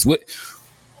all this. What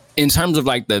in terms of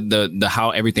like the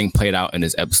how everything played out in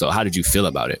this episode, how did you feel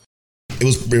about it? It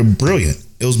was brilliant.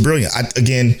 It was brilliant.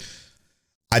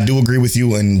 I do agree with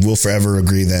you, and we'll forever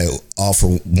agree that all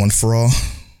for one,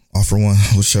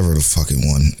 whichever the fucking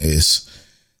one is,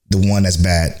 the one that's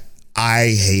bad.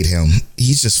 I hate him.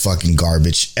 He's just fucking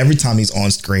garbage. Every time he's on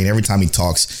screen, every time he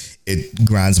talks, it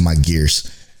grinds my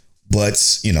gears.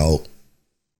 But, it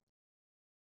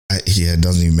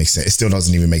doesn't even make sense. It still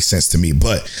doesn't even make sense to me.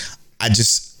 But I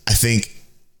think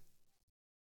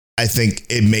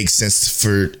it makes sense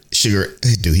for Sugar.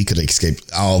 Dude, he could have escaped.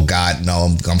 Oh God,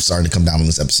 no, I'm starting to come down on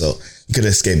this episode. He could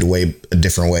have escaped a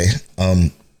different way.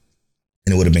 And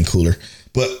it would have been cooler.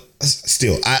 But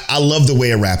still, I love the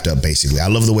way it wrapped up, basically. I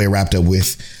love the way it wrapped up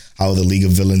with how the League of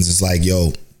Villains is like,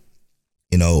 yo,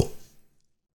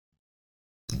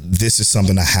 this is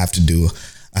something I have to do.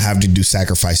 I have to do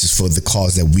sacrifices for the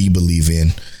cause that we believe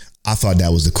in. I thought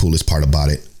that was the coolest part about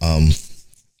it.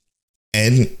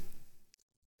 And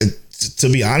to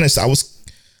be honest, I was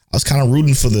kind of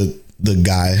rooting for the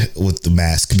guy with the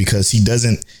mask because he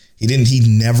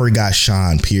never got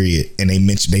Sean, period. And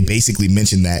they basically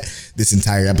mentioned that this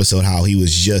entire episode, how he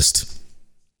was just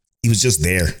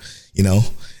there,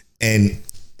 and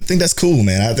I think that's cool,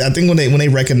 man. I think when they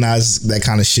recognize that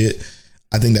kind of shit,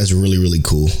 I think that's really, really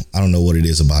cool. I don't know what it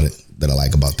is about it that I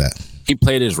like about that. He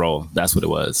played his role. That's what it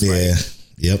was. Yeah. Right?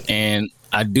 Yep. And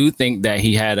I do think that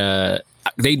he had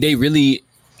they really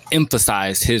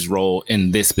emphasized his role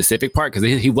in this specific part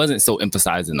because he wasn't so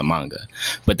emphasized in the manga,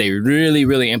 but they really,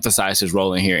 really emphasized his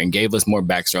role in here and gave us more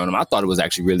backstory on him. I thought it was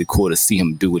actually really cool to see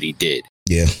him do what he did.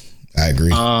 Yeah, I agree.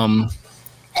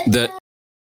 The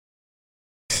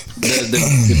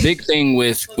big thing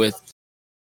with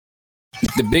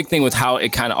how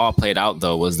it kind of all played out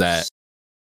though was that.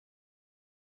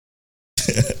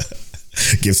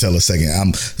 Give Tell a second.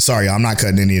 I'm sorry, I'm not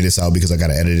cutting any of this out because I got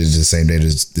to edit it the same day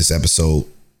this episode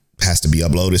has to be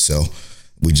uploaded, so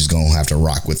we just gonna have to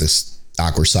rock with this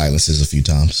awkward silences a few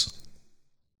times.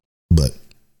 But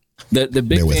the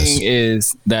big thing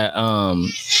is that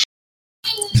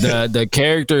the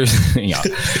characters y'all,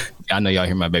 I know y'all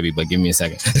hear my baby, but give me a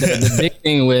second. The big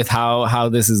thing with how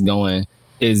this is going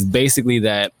is basically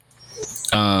that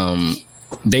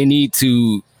they need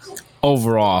to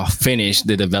overall finish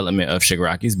the development of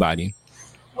Shigaraki's body,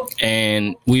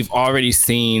 and we've already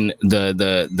seen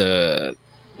the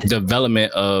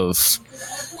development of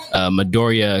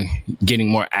Midoriya getting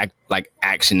more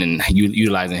action and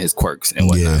utilizing his quirks and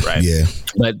whatnot, right? Yeah.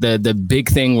 But the big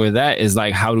thing with that is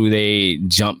like, how do they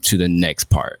jump to the next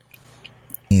part?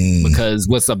 Because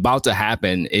what's about to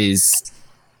happen is,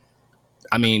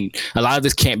 I mean, a lot of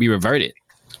this can't be reverted.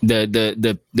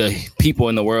 The people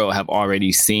in the world have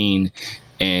already seen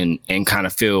and kind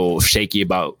of feel shaky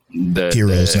about the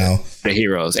heroes now. The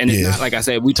heroes, and it's not, like I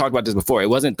said, we talked about this before. It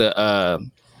wasn't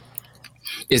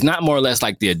it's not more or less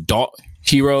like the adult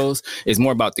heroes. It's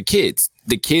more about the kids.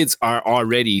 The kids are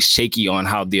already shaky on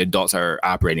how the adults are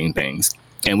operating things,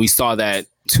 and we saw that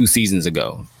 2 seasons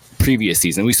ago. Previous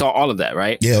season, we saw all of that,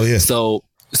 right? Yeah, yeah. So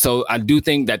I do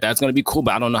think that that's going to be cool,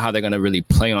 but I don't know how they're going to really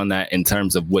play on that in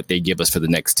terms of what they give us for the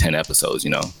next 10 episodes,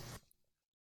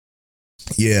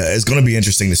 Yeah, it's gonna be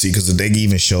interesting to see because they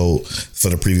even showed for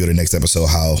the preview of the next episode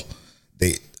how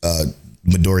they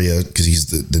Midoriya, because he's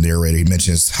the narrator, he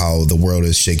mentions how the world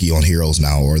is shaky on heroes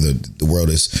now, or the world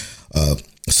is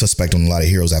suspect on a lot of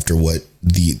heroes after what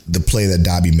the play that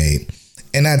Dabi made.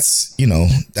 And that's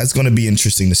going to be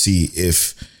interesting to see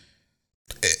if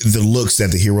the looks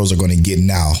that the heroes are going to get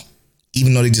now,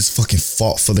 even though they just fucking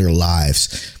fought for their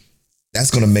lives,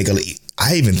 that's going to make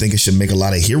I even think it should make a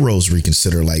lot of heroes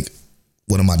reconsider, like,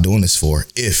 what am I doing this for?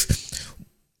 If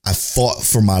I fought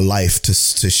for my life to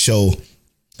show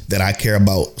that I care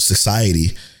about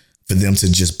society, for them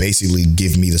to just basically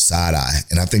give me the side eye.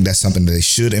 And I think that's something that they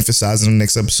should emphasize in the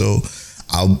next episode.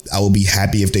 I will be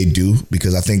happy if they do,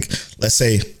 because I think, let's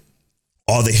say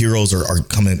all the heroes are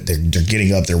coming, they're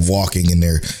getting up, they're walking, and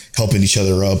they're helping each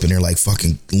other up, and they're like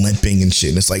fucking limping and shit.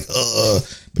 And it's like,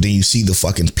 but then you see the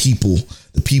fucking people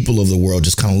of the world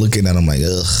just kind of looking at them like,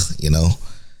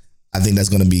 I think that's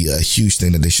going to be a huge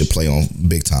thing that they should play on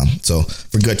big time. So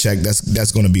for gut check,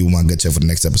 that's going to be my gut check for the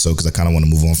next episode, because I kind of want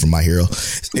to move on from My Hero.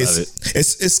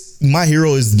 It's My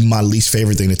Hero is my least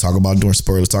favorite thing to talk about during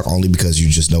spoiler talk, only because you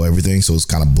just know everything, so it's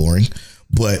kind of boring.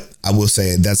 But I will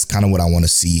say that's kind of what I want to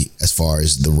see as far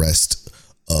as the rest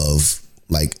of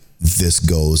like this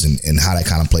goes and how that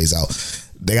kind of plays out.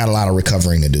 They got a lot of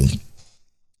recovering to do.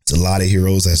 It's a lot of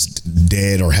heroes that's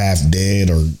dead or half dead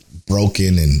or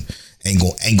broken and ain't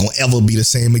gonna ever be the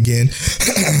same again.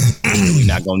 We're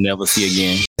not gonna never see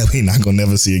again. We're not gonna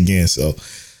never see again. So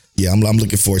yeah, I'm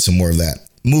looking forward to more of that.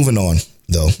 Moving on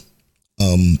though,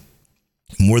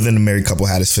 More Than a Married Couple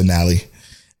had its finale.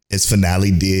 Its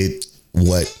finale did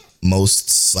what most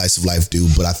slice of life do,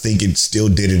 but I think it still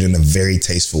did it in a very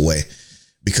tasteful way,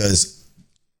 because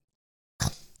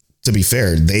to be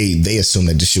fair, they assumed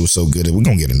that this shit was so good that we're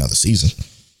gonna get another season,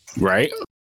 right?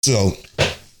 So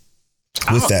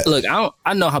with that, look,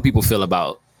 I know how people feel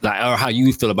about, like, or how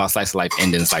you feel about slice of life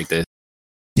endings like this.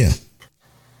 Yeah,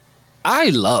 I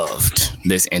loved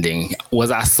this ending.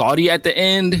 Was I salty at the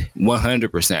end?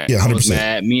 100%. Yeah, 100%. I was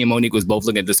mad. Me and Monique was both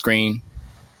looking at the screen.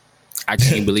 I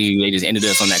can't believe they just ended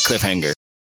us on that cliffhanger.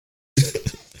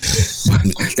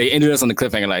 They ended us on the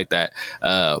cliffhanger like that.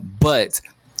 But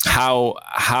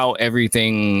how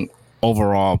everything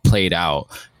overall played out,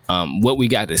 what we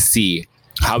got to see,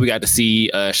 how we got to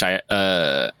see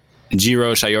Jiro,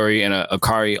 Sayori, and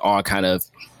Akari all kind of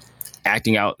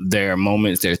acting out their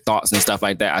moments, their thoughts and stuff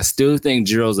like that. I still think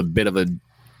Jiro's a bit of a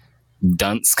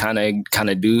dunce kind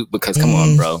of dude, because come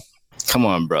on, bro.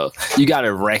 You got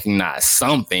to recognize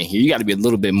something here. You got to be a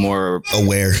little bit more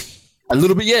aware. A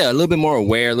little bit more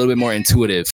aware, a little bit more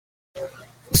intuitive.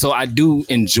 So I do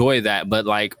enjoy that. But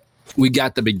like, we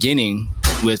got the beginning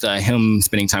with him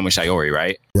spending time with Sayori,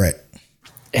 right? Right.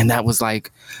 And that was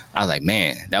like, I was like,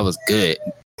 man, that was good.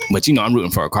 But I'm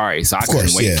rooting for Akari, so I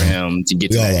couldn't wait for him to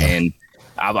get to that. And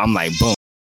I'm like, boom.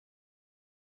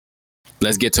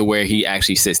 Let's get to where he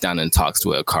actually sits down and talks to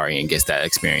Akari and gets that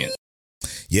experience.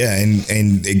 Yeah, and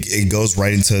it goes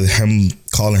right into him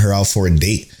calling her out for a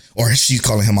date, or she's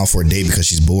calling him out for a date because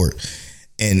she's bored.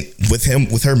 And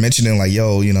with her mentioning like,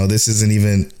 yo, this isn't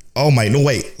even. Oh my, no,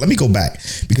 wait, let me go back.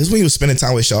 Because when he was spending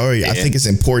time with Sayori, I think it's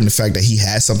important the fact that he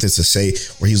had something to say,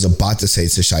 or he was about to say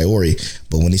to Sayori,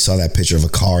 but when he saw that picture of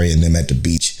Akari and them at the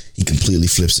beach, he completely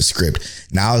flips the script.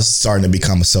 Now it's starting to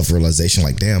become a self-realization,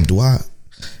 like, damn,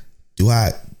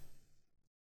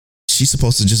 she's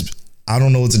supposed to just, I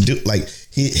don't know what to do. Like,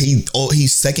 he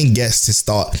second guessed his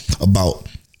thought about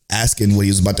asking what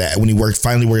he was about to, when he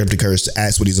finally worked up the courage to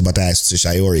ask what he was about to ask to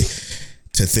Sayori,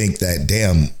 to think that,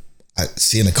 damn,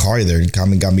 seeing Akari there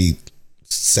kind of got me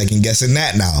second guessing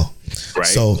that now. Right.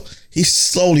 So he's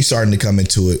slowly starting to come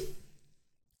into it.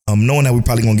 Knowing that we're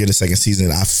probably gonna get a second season,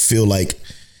 I feel like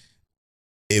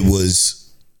it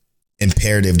was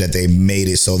imperative that they made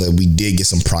it so that we did get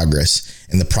some progress,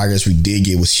 and the progress we did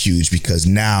get was huge, because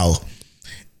now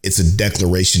it's a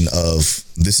declaration of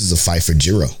this is a fight for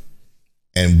Jiro,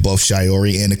 and both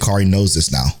Sayori and Akari knows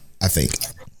this now. I think.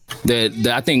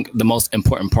 I think the most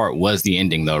important part was the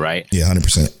ending, though, right? Yeah,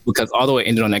 100%. Because although it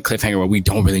ended on that cliffhanger where we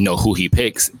don't really know who he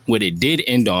picks, what it did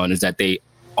end on is that they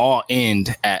all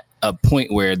end at a point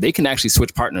where they can actually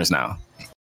switch partners now.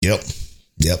 Yep.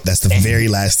 That's the very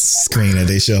last screen that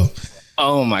they show.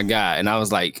 Oh my God. And I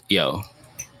was like, yo,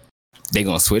 they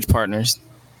gonna switch partners?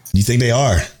 You think they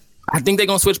are? I think they're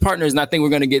gonna switch partners, and I think we're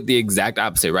gonna get the exact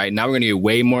opposite, right? Now we're gonna get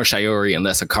way more Sayori and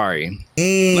less Akari.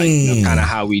 Like, kind of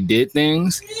how we did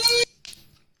things.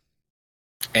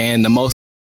 And the most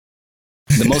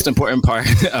important part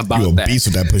about you a that. beast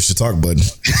with that push to talk button.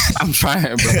 I'm trying,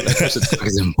 bro. That push to talk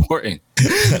is important.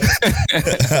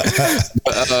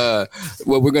 But,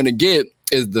 what we're gonna get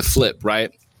is the flip,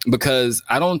 right? Because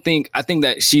I think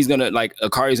that she's gonna like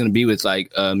Akari's gonna be with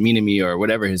like Minami or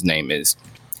whatever his name is,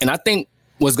 and I think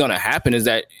what's gonna happen is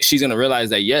that she's gonna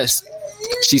realize that yes,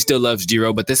 she still loves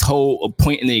Jiro, but this whole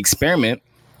point in the experiment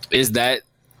is that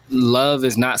love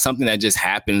is not something that just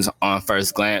happens on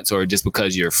first glance or just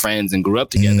because you're friends and grew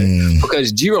up together.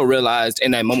 Because Jiro realized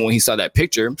in that moment when he saw that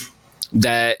picture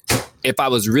that if I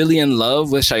was really in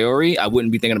love with Sayori, I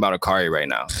wouldn't be thinking about Akari right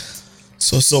now.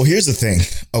 So here's the thing.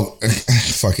 Oh,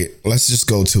 fuck it. Let's just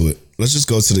go to it. Let's just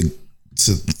go to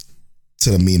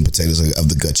the meat and potatoes of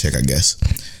the gut check, I guess.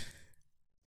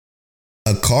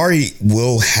 Akari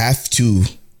will have to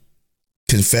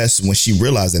confess when she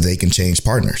realized that they can change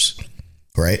partners,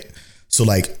 right? So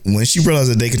like when she realized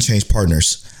that they can change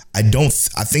partners, I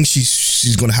think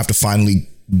she's going to have to finally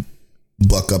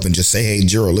buck up and just say, hey,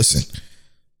 Jiro, listen,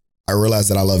 I realize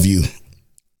that I love you.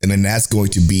 And then that's going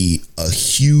to be a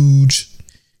huge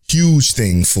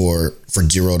thing for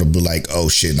Jiro to be like, oh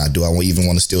shit, now do I even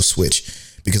want to still switch?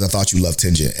 Because I thought you loved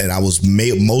Tenjin. And I was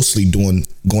mostly going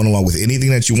along with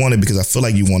anything that you wanted because I feel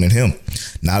like you wanted him.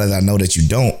 Now that I know that you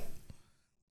don't,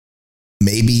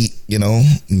 maybe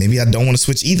I don't want to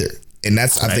switch either. And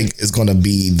that's, right. I think, is going to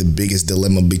be the biggest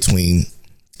dilemma between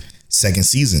second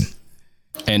season.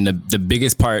 And the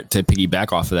biggest part to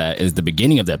piggyback off of that is the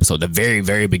beginning of the episode, the very,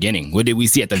 very beginning. What did we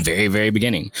see at the very, very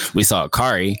beginning? We saw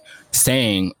Akari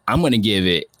saying, I'm going to give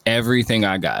it everything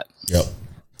I got. Yep.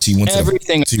 She went to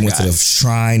the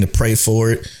shrine to pray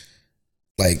for it.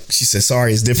 Like she said,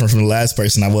 sorry, it's different from the last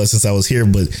person I was since I was here,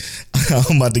 but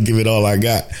I'm about to give it all I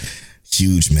got.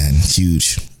 Huge, man.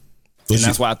 Huge. And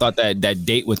that's why I thought that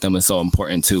date with them is so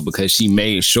important too, because she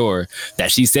made sure that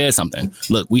she said something.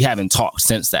 Look, we haven't talked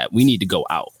since that. We need to go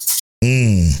out.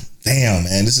 Damn,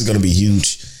 man. This is going to be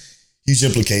huge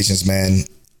implications, man.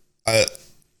 I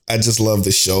just love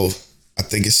this show. I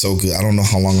think it's so good. I don't know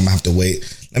how long I'm gonna have to wait.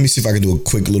 Let me see if I can do a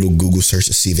quick little Google search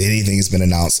to see if anything has been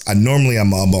announced. I'm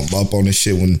up on this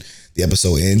shit when the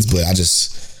episode ends, but I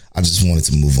just wanted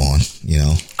to move on.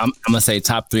 I'm gonna say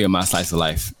top 3 of my slice of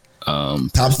life.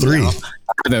 Top 3.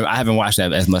 I haven't watched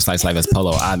that as much slice of life as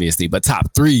Polo, obviously, but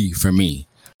top 3 for me.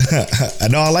 I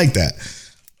know, I like that.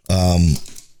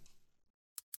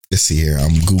 Let's see here.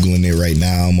 I'm Googling it right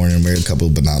now. More than a married couple,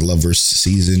 but not lovers.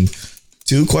 Season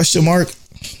 2? ?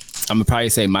 I'm gonna probably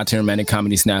say My Tender Romantic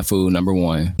Comedy Snafu number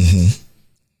 1. Mm-hmm.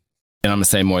 And I'm gonna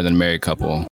say More Than a Married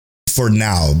Couple for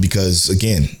now, because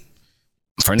again,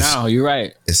 for now, you're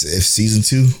right. If season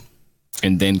 2,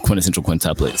 and then Quintessential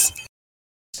Quintuplets.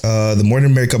 The More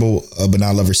Than a Married Couple, but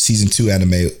Not Lovers season 2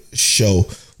 anime show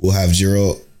will have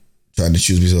Jiro trying to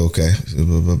choose me. So okay,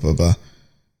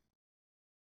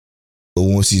 but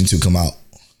when will season 2 come out?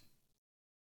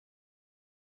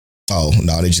 Oh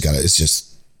no, they just got it. It's just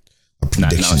a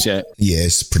prediction. Not announced yet. Yeah,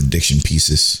 it's prediction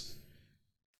pieces.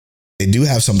 They do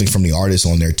have something from the artist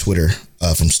on their Twitter,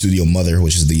 from Studio Mother,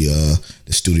 which is the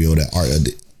studio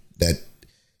that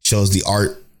shows the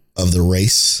art of the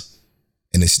race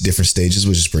in its different stages,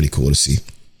 which is pretty cool to see.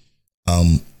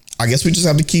 I guess we just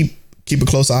have to keep a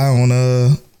close eye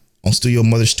on Studio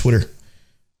Mother's Twitter.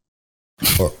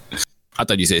 Or, I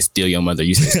thought you said Steal Your Mother.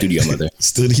 You said Studio Mother.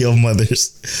 Studio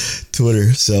Mother's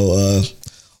Twitter. So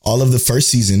all of the first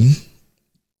season,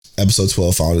 episode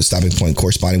 12, followed a stopping point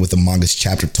corresponding with the manga's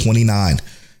chapter 29.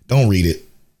 Don't read it,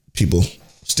 people.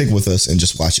 Stick with us and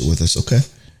just watch it with us, okay?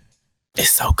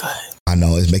 It's so good. I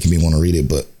know, it's making me want to read it,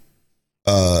 but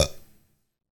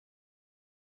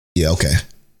yeah, okay.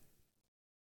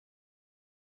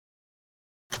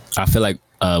 I feel like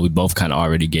we both kind of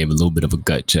already gave a little bit of a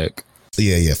gut check.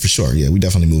 Yeah, for sure. Yeah, we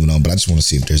definitely moving on, but I just want to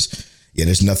see if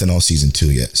there's nothing on season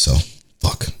 2 yet. So,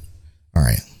 fuck. All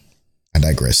right. I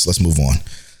digress. Let's move on.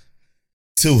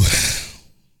 2.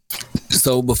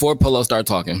 So before Polo start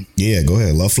talking. Yeah, go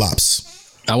ahead. Love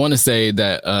flops. I want to say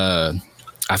that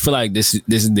I feel like this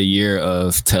is the year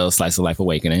of Tell's Slice of Life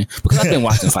Awakening, because I've been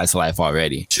watching Slice of Life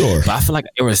already. Sure. But I feel like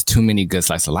there was too many good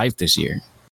Slice of Life this year.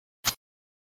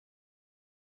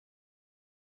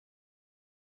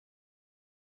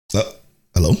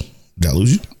 Hello? Did I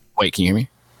lose you? Wait, can you hear me?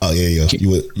 Oh, yeah. You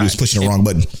was pushing the wrong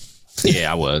button.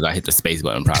 Yeah, I was. I hit the space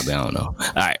button probably. I don't know.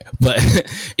 All right. But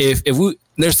if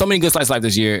there's so many good Slice of Life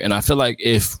this year, and I feel like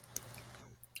if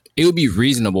it would be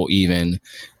reasonable even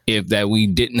if that we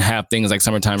didn't have things like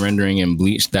Summertime Rendering and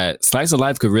Bleach, that Slice of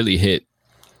Life could really hit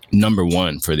number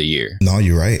 1 for the year. No,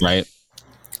 you're right. Right.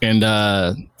 And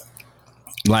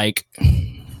like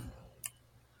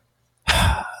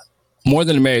More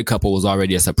Than a Married Couple was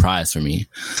already a surprise for me.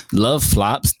 Love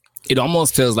flops. It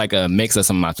almost feels like a mix of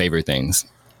some of my favorite things.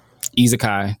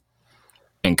 Isekai,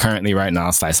 and currently right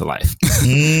now slice of life.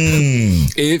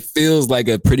 Mm. It feels like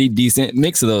a pretty decent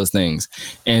mix of those things.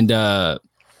 And the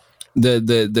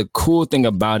cool thing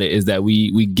about it is that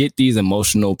we get these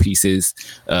emotional pieces.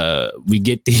 We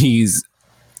get these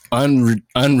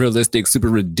unrealistic, super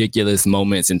ridiculous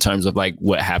moments in terms of like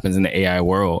what happens in the AI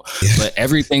world. Yeah. But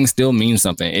everything still means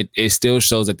something. It still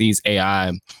shows that these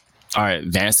AI are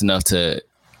advanced enough to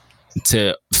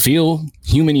feel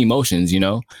human emotions, you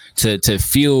know, to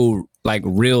feel like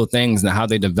real things, and how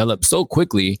they develop so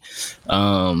quickly,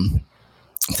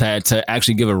 to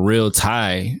actually give a real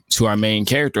tie to our main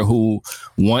character, who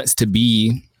wants to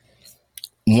be,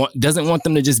 doesn't want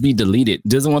them to just be deleted,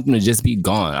 doesn't want them to just be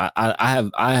gone.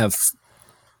 I have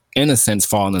in a sense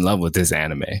fallen in love with this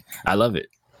anime. I love it.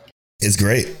 It's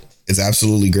great. It's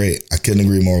absolutely great. I couldn't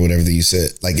agree more with everything you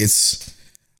said. Like it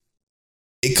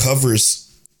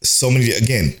covers so many.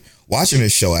 Again, watching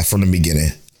this show from the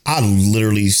beginning, I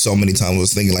literally so many times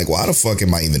was thinking like, why the fuck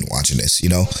am I even watching this? You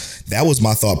know, that was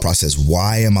my thought process.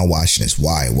 Why am I watching this?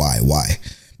 Why?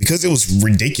 Because it was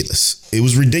ridiculous. It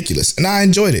was ridiculous. And I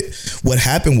enjoyed it. What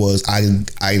happened was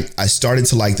I started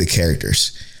to like the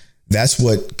characters. That's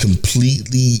what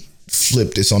completely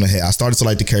flipped this on the head. I started to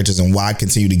like the characters, and why I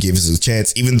continue to give this a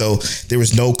chance, even though there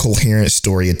was no coherent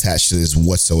story attached to this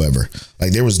whatsoever.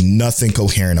 Like there was nothing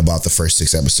coherent about the first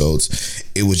 6 episodes.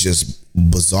 It was just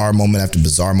bizarre moment after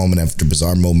bizarre moment after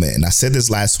bizarre moment. And I said this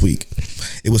last week.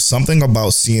 It was something about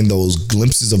seeing those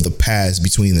glimpses of the past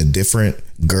between the different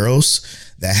girls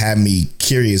that had me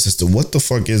curious as to what the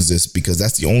fuck is this, because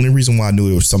that's the only reason why I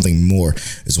knew it was something more,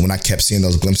 is when I kept seeing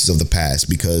those glimpses of the past,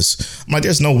 because I'm like,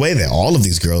 there's no way that all of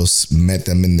these girls met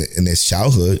them in their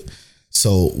childhood.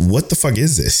 So what the fuck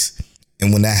is this?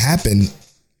 And when that happened,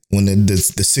 when the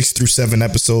 6 through 7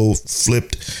 episode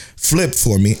flipped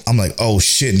for me, I'm like, oh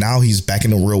shit, now he's back in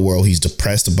the real world. He's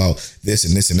depressed about this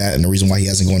and this and that. And the reason why he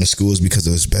hasn't gone to school is because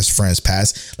of his best friend's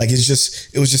past. Like it was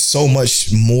just so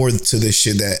much more to this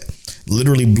shit that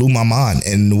literally blew my mind,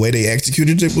 and the way they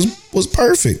executed it was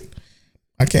perfect.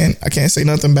 I can't say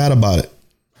nothing bad about it.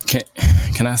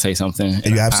 Can I say something?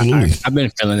 Yeah, absolutely. I've been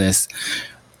feeling this.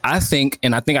 I think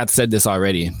I've said this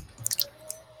already.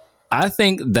 I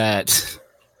think that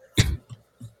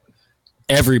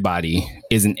everybody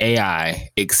is an AI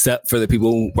except for the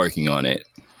people working on it.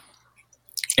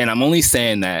 And I'm only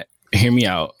saying that, hear me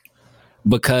out,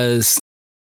 because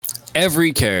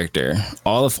every character,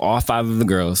 all 5 of the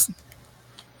girls,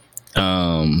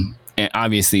 and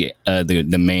obviously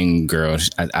the main girl,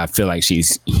 I feel like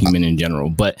she's human in general,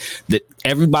 but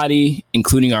everybody,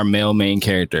 including our male main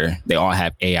character, they all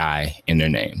have AI in their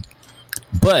name.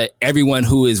 But everyone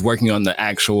who is working on the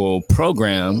actual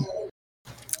program,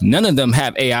 none of them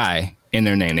have AI in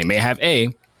their name. They may have A,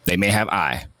 they may have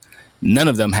I. None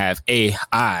of them have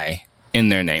AI in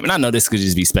their name. And I know this could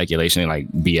just be speculation, like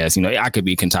BS. You know, I could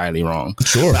be entirely wrong.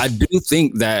 Sure. But I do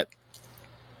think that,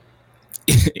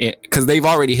 because they've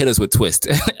already hit us with twist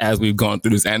as we've gone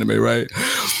through this anime, right?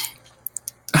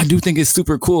 I do think it's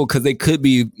super cool because they could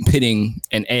be pitting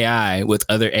an AI with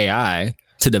other AI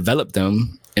to develop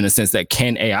them, in a sense that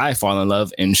can AI fall in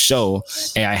love and show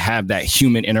AI have that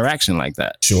human interaction like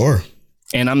that. Sure.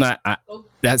 And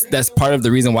that's part of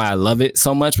the reason why I love it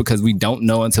so much, because we don't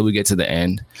know until we get to the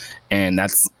end. And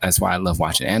that's why I love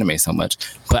watching anime so much.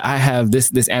 But I have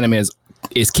this anime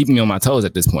is keeping me on my toes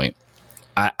at this point.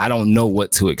 I don't know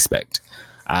what to expect.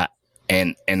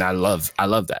 And I love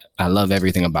that. I love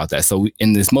everything about that. So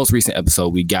in this most recent episode,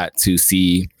 we got to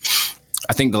see,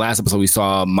 I think the last episode we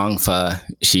saw Mangfa,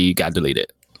 she got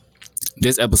deleted.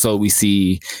 This episode we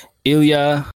see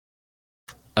Ilya,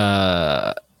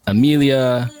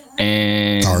 Amelia,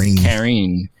 and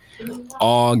Karine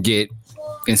all get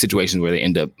in situations where they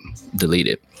end up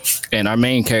deleted. And our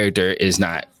main character he's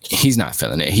not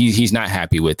feeling it. He's not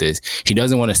happy with this. He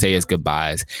doesn't want to say his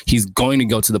goodbyes. He's going to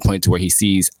go to the point to where he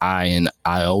sees I and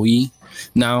Aoi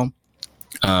now.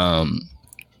 And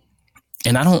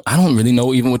I don't really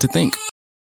know even what to think.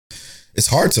 It's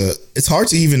hard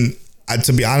to even,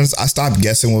 to be honest, I stopped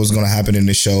guessing what was going to happen in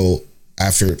the show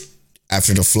after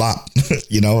the flop.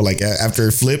 You know, like after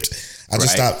it flipped, I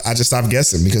just stopped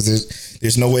guessing, because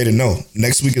there's no way to know.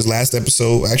 Next week is last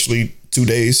episode. Actually, 2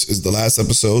 days is the last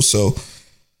episode. So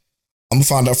I'm gonna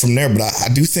find out from there. But I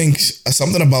do think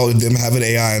something about them having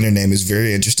AI in their name is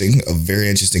very interesting. A very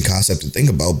interesting concept to think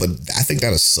about. But I think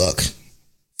that'll suck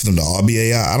for them to all be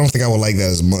AI. I don't think I would like that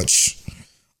as much.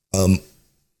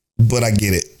 But I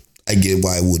get it. I get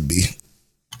why it would be.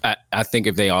 I think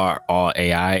if they are all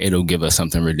AI, it'll give us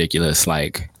something ridiculous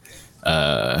like,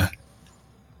 and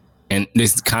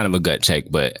this is kind of a gut check,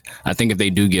 but I think if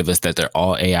they do give us that they're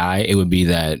all AI, it would be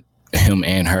that him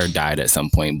and her died at some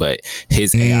point, but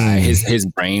his AI, his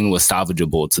brain was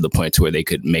salvageable to the point to where they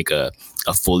could make a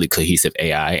fully cohesive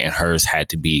AI, and hers had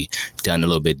to be done a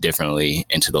little bit differently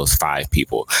into those 5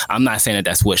 people. I'm not saying that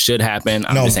that's what should happen.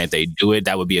 I'm just saying if they do it,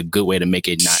 that would be a good way to make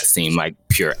it not seem like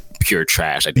pure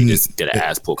trash, like they just did an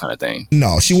ass pull kind of thing.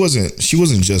 No, she wasn't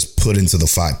just put into the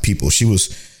 5 people. She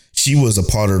was a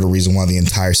part of the reason why the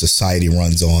entire society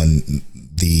runs on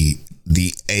the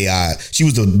AI. She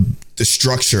was the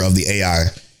structure of the AI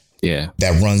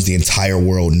that runs the entire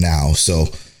world now. So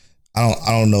I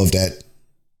don't know if that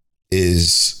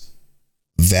is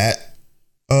that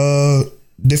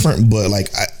different, but like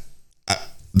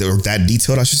they're that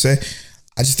detailed, I should say.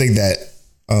 I just think that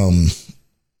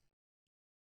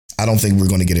I don't think we're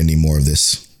going to get any more of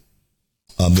this.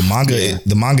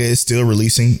 The manga is still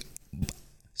releasing,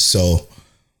 so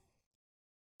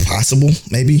possible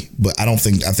maybe, but I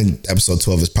think episode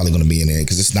 12 is probably going to be in there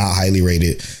because it's not highly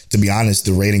rated. To be honest,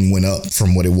 the rating went up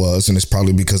from what it was, and it's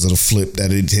probably because of the flip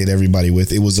that it hit everybody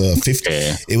with. It was a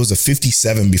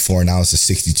 57 before, now it's a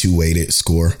 62 weighted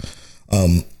score.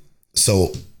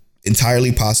 So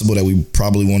entirely possible that we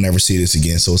probably won't ever see this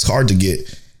again. So it's hard for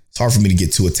me to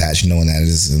get too attached knowing that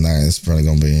it's probably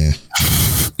going to be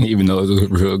even though it was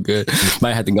real good.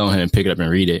 Might have to go ahead and pick it up and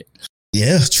read it.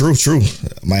 Yeah, true.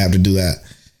 Might have to do that.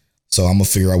 So I'm gonna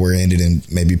figure out where it ended and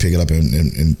maybe pick it up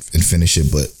and finish it.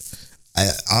 But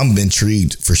I'm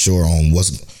intrigued for sure on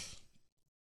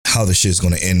how the shit's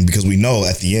gonna end, because we know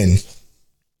at the end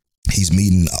he's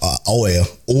meeting Oi.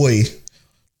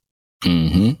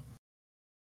 Mm-hmm.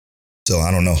 So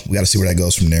I don't know. We got to see where that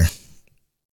goes from there.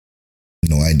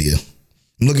 No idea.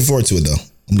 I'm looking forward to it though.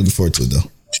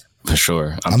 For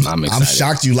sure. I'm excited. I'm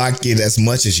shocked you like it as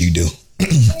much as you do.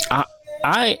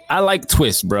 I like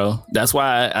twists, bro. That's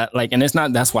why I like, and that's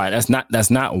not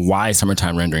why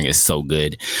Summertime Rendering is so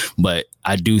good. But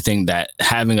I do think that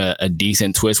having a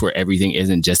decent twist where everything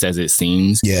isn't just as it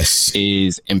seems,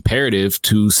 is imperative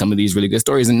to some of these really good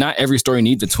stories. And not every story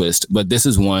needs a twist, but this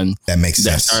is one that makes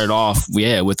sense. That started off,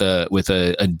 with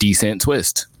a decent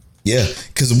twist. Yeah,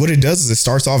 because what it does is it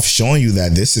starts off showing you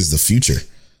that this is the future.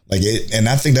 And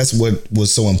I think that's what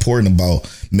was so important about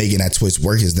making that twist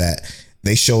work, is that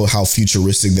they show how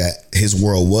futuristic that his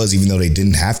world was, even though they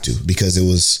didn't have to, because it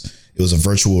was a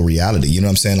virtual reality. You know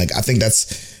what I'm saying? Like, I think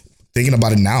thinking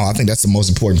about it now, I think that's the most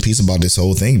important piece about this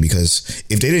whole thing, because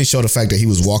if they didn't show the fact that he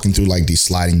was walking through like these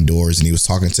sliding doors and he was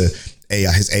talking to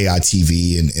his AI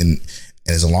TV and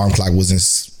his alarm clock wasn't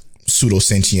pseudo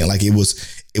sentient, like it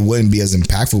wouldn't be as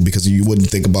impactful, because you wouldn't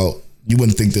think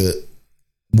that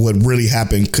what really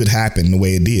happened could happen the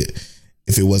way it did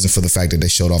if it wasn't for the fact that they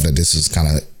showed off that this is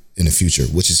kind of in the future,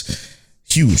 which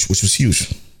was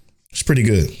huge. It's pretty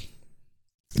good.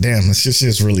 Damn, this shit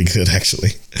is really good,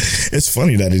 actually. It's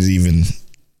funny that it's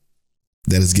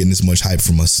getting this much hype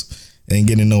from us. It ain't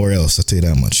getting nowhere else, I'll tell you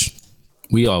that much.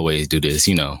 We always do this,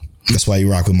 you know. That's why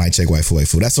you rock with Mic Check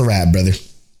Waifu. That's a wrap, brother.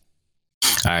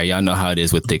 All right, y'all know how it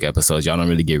is with thick episodes. Y'all don't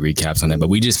really get recaps on that, but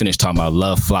we just finished talking about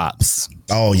Love Flops.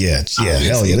 Oh, yeah.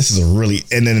 Hell yeah. This is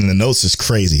and then in the notes is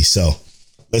crazy. So,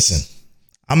 listen.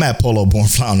 I'm at Polo Born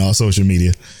Fly on all social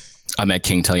media. I'm at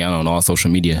King Taliano on all social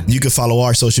media. You can follow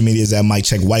our social medias at Mic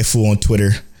Check Waifu on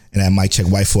Twitter and at Mic Check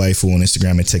Waifu on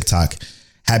Instagram and TikTok.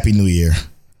 Happy New Year.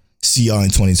 See y'all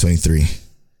in 2023.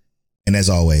 And as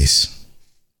always,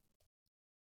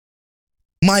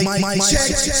 Mic Check.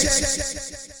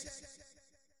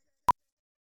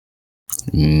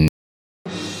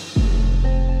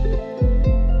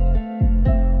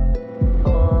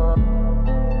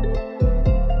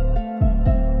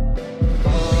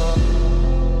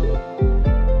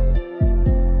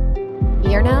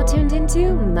 You're now tuned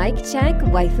into Mic Check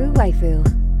Waifu.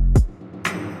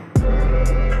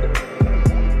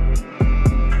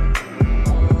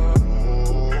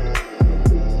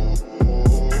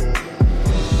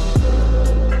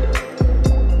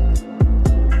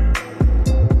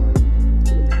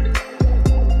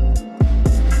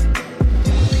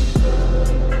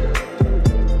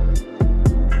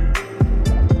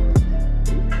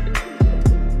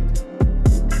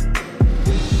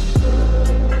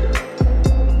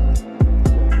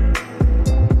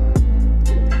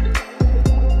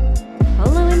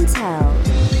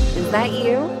 Is that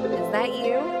you? Is that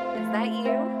you? Is that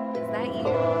you? Is that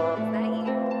you? Is that you?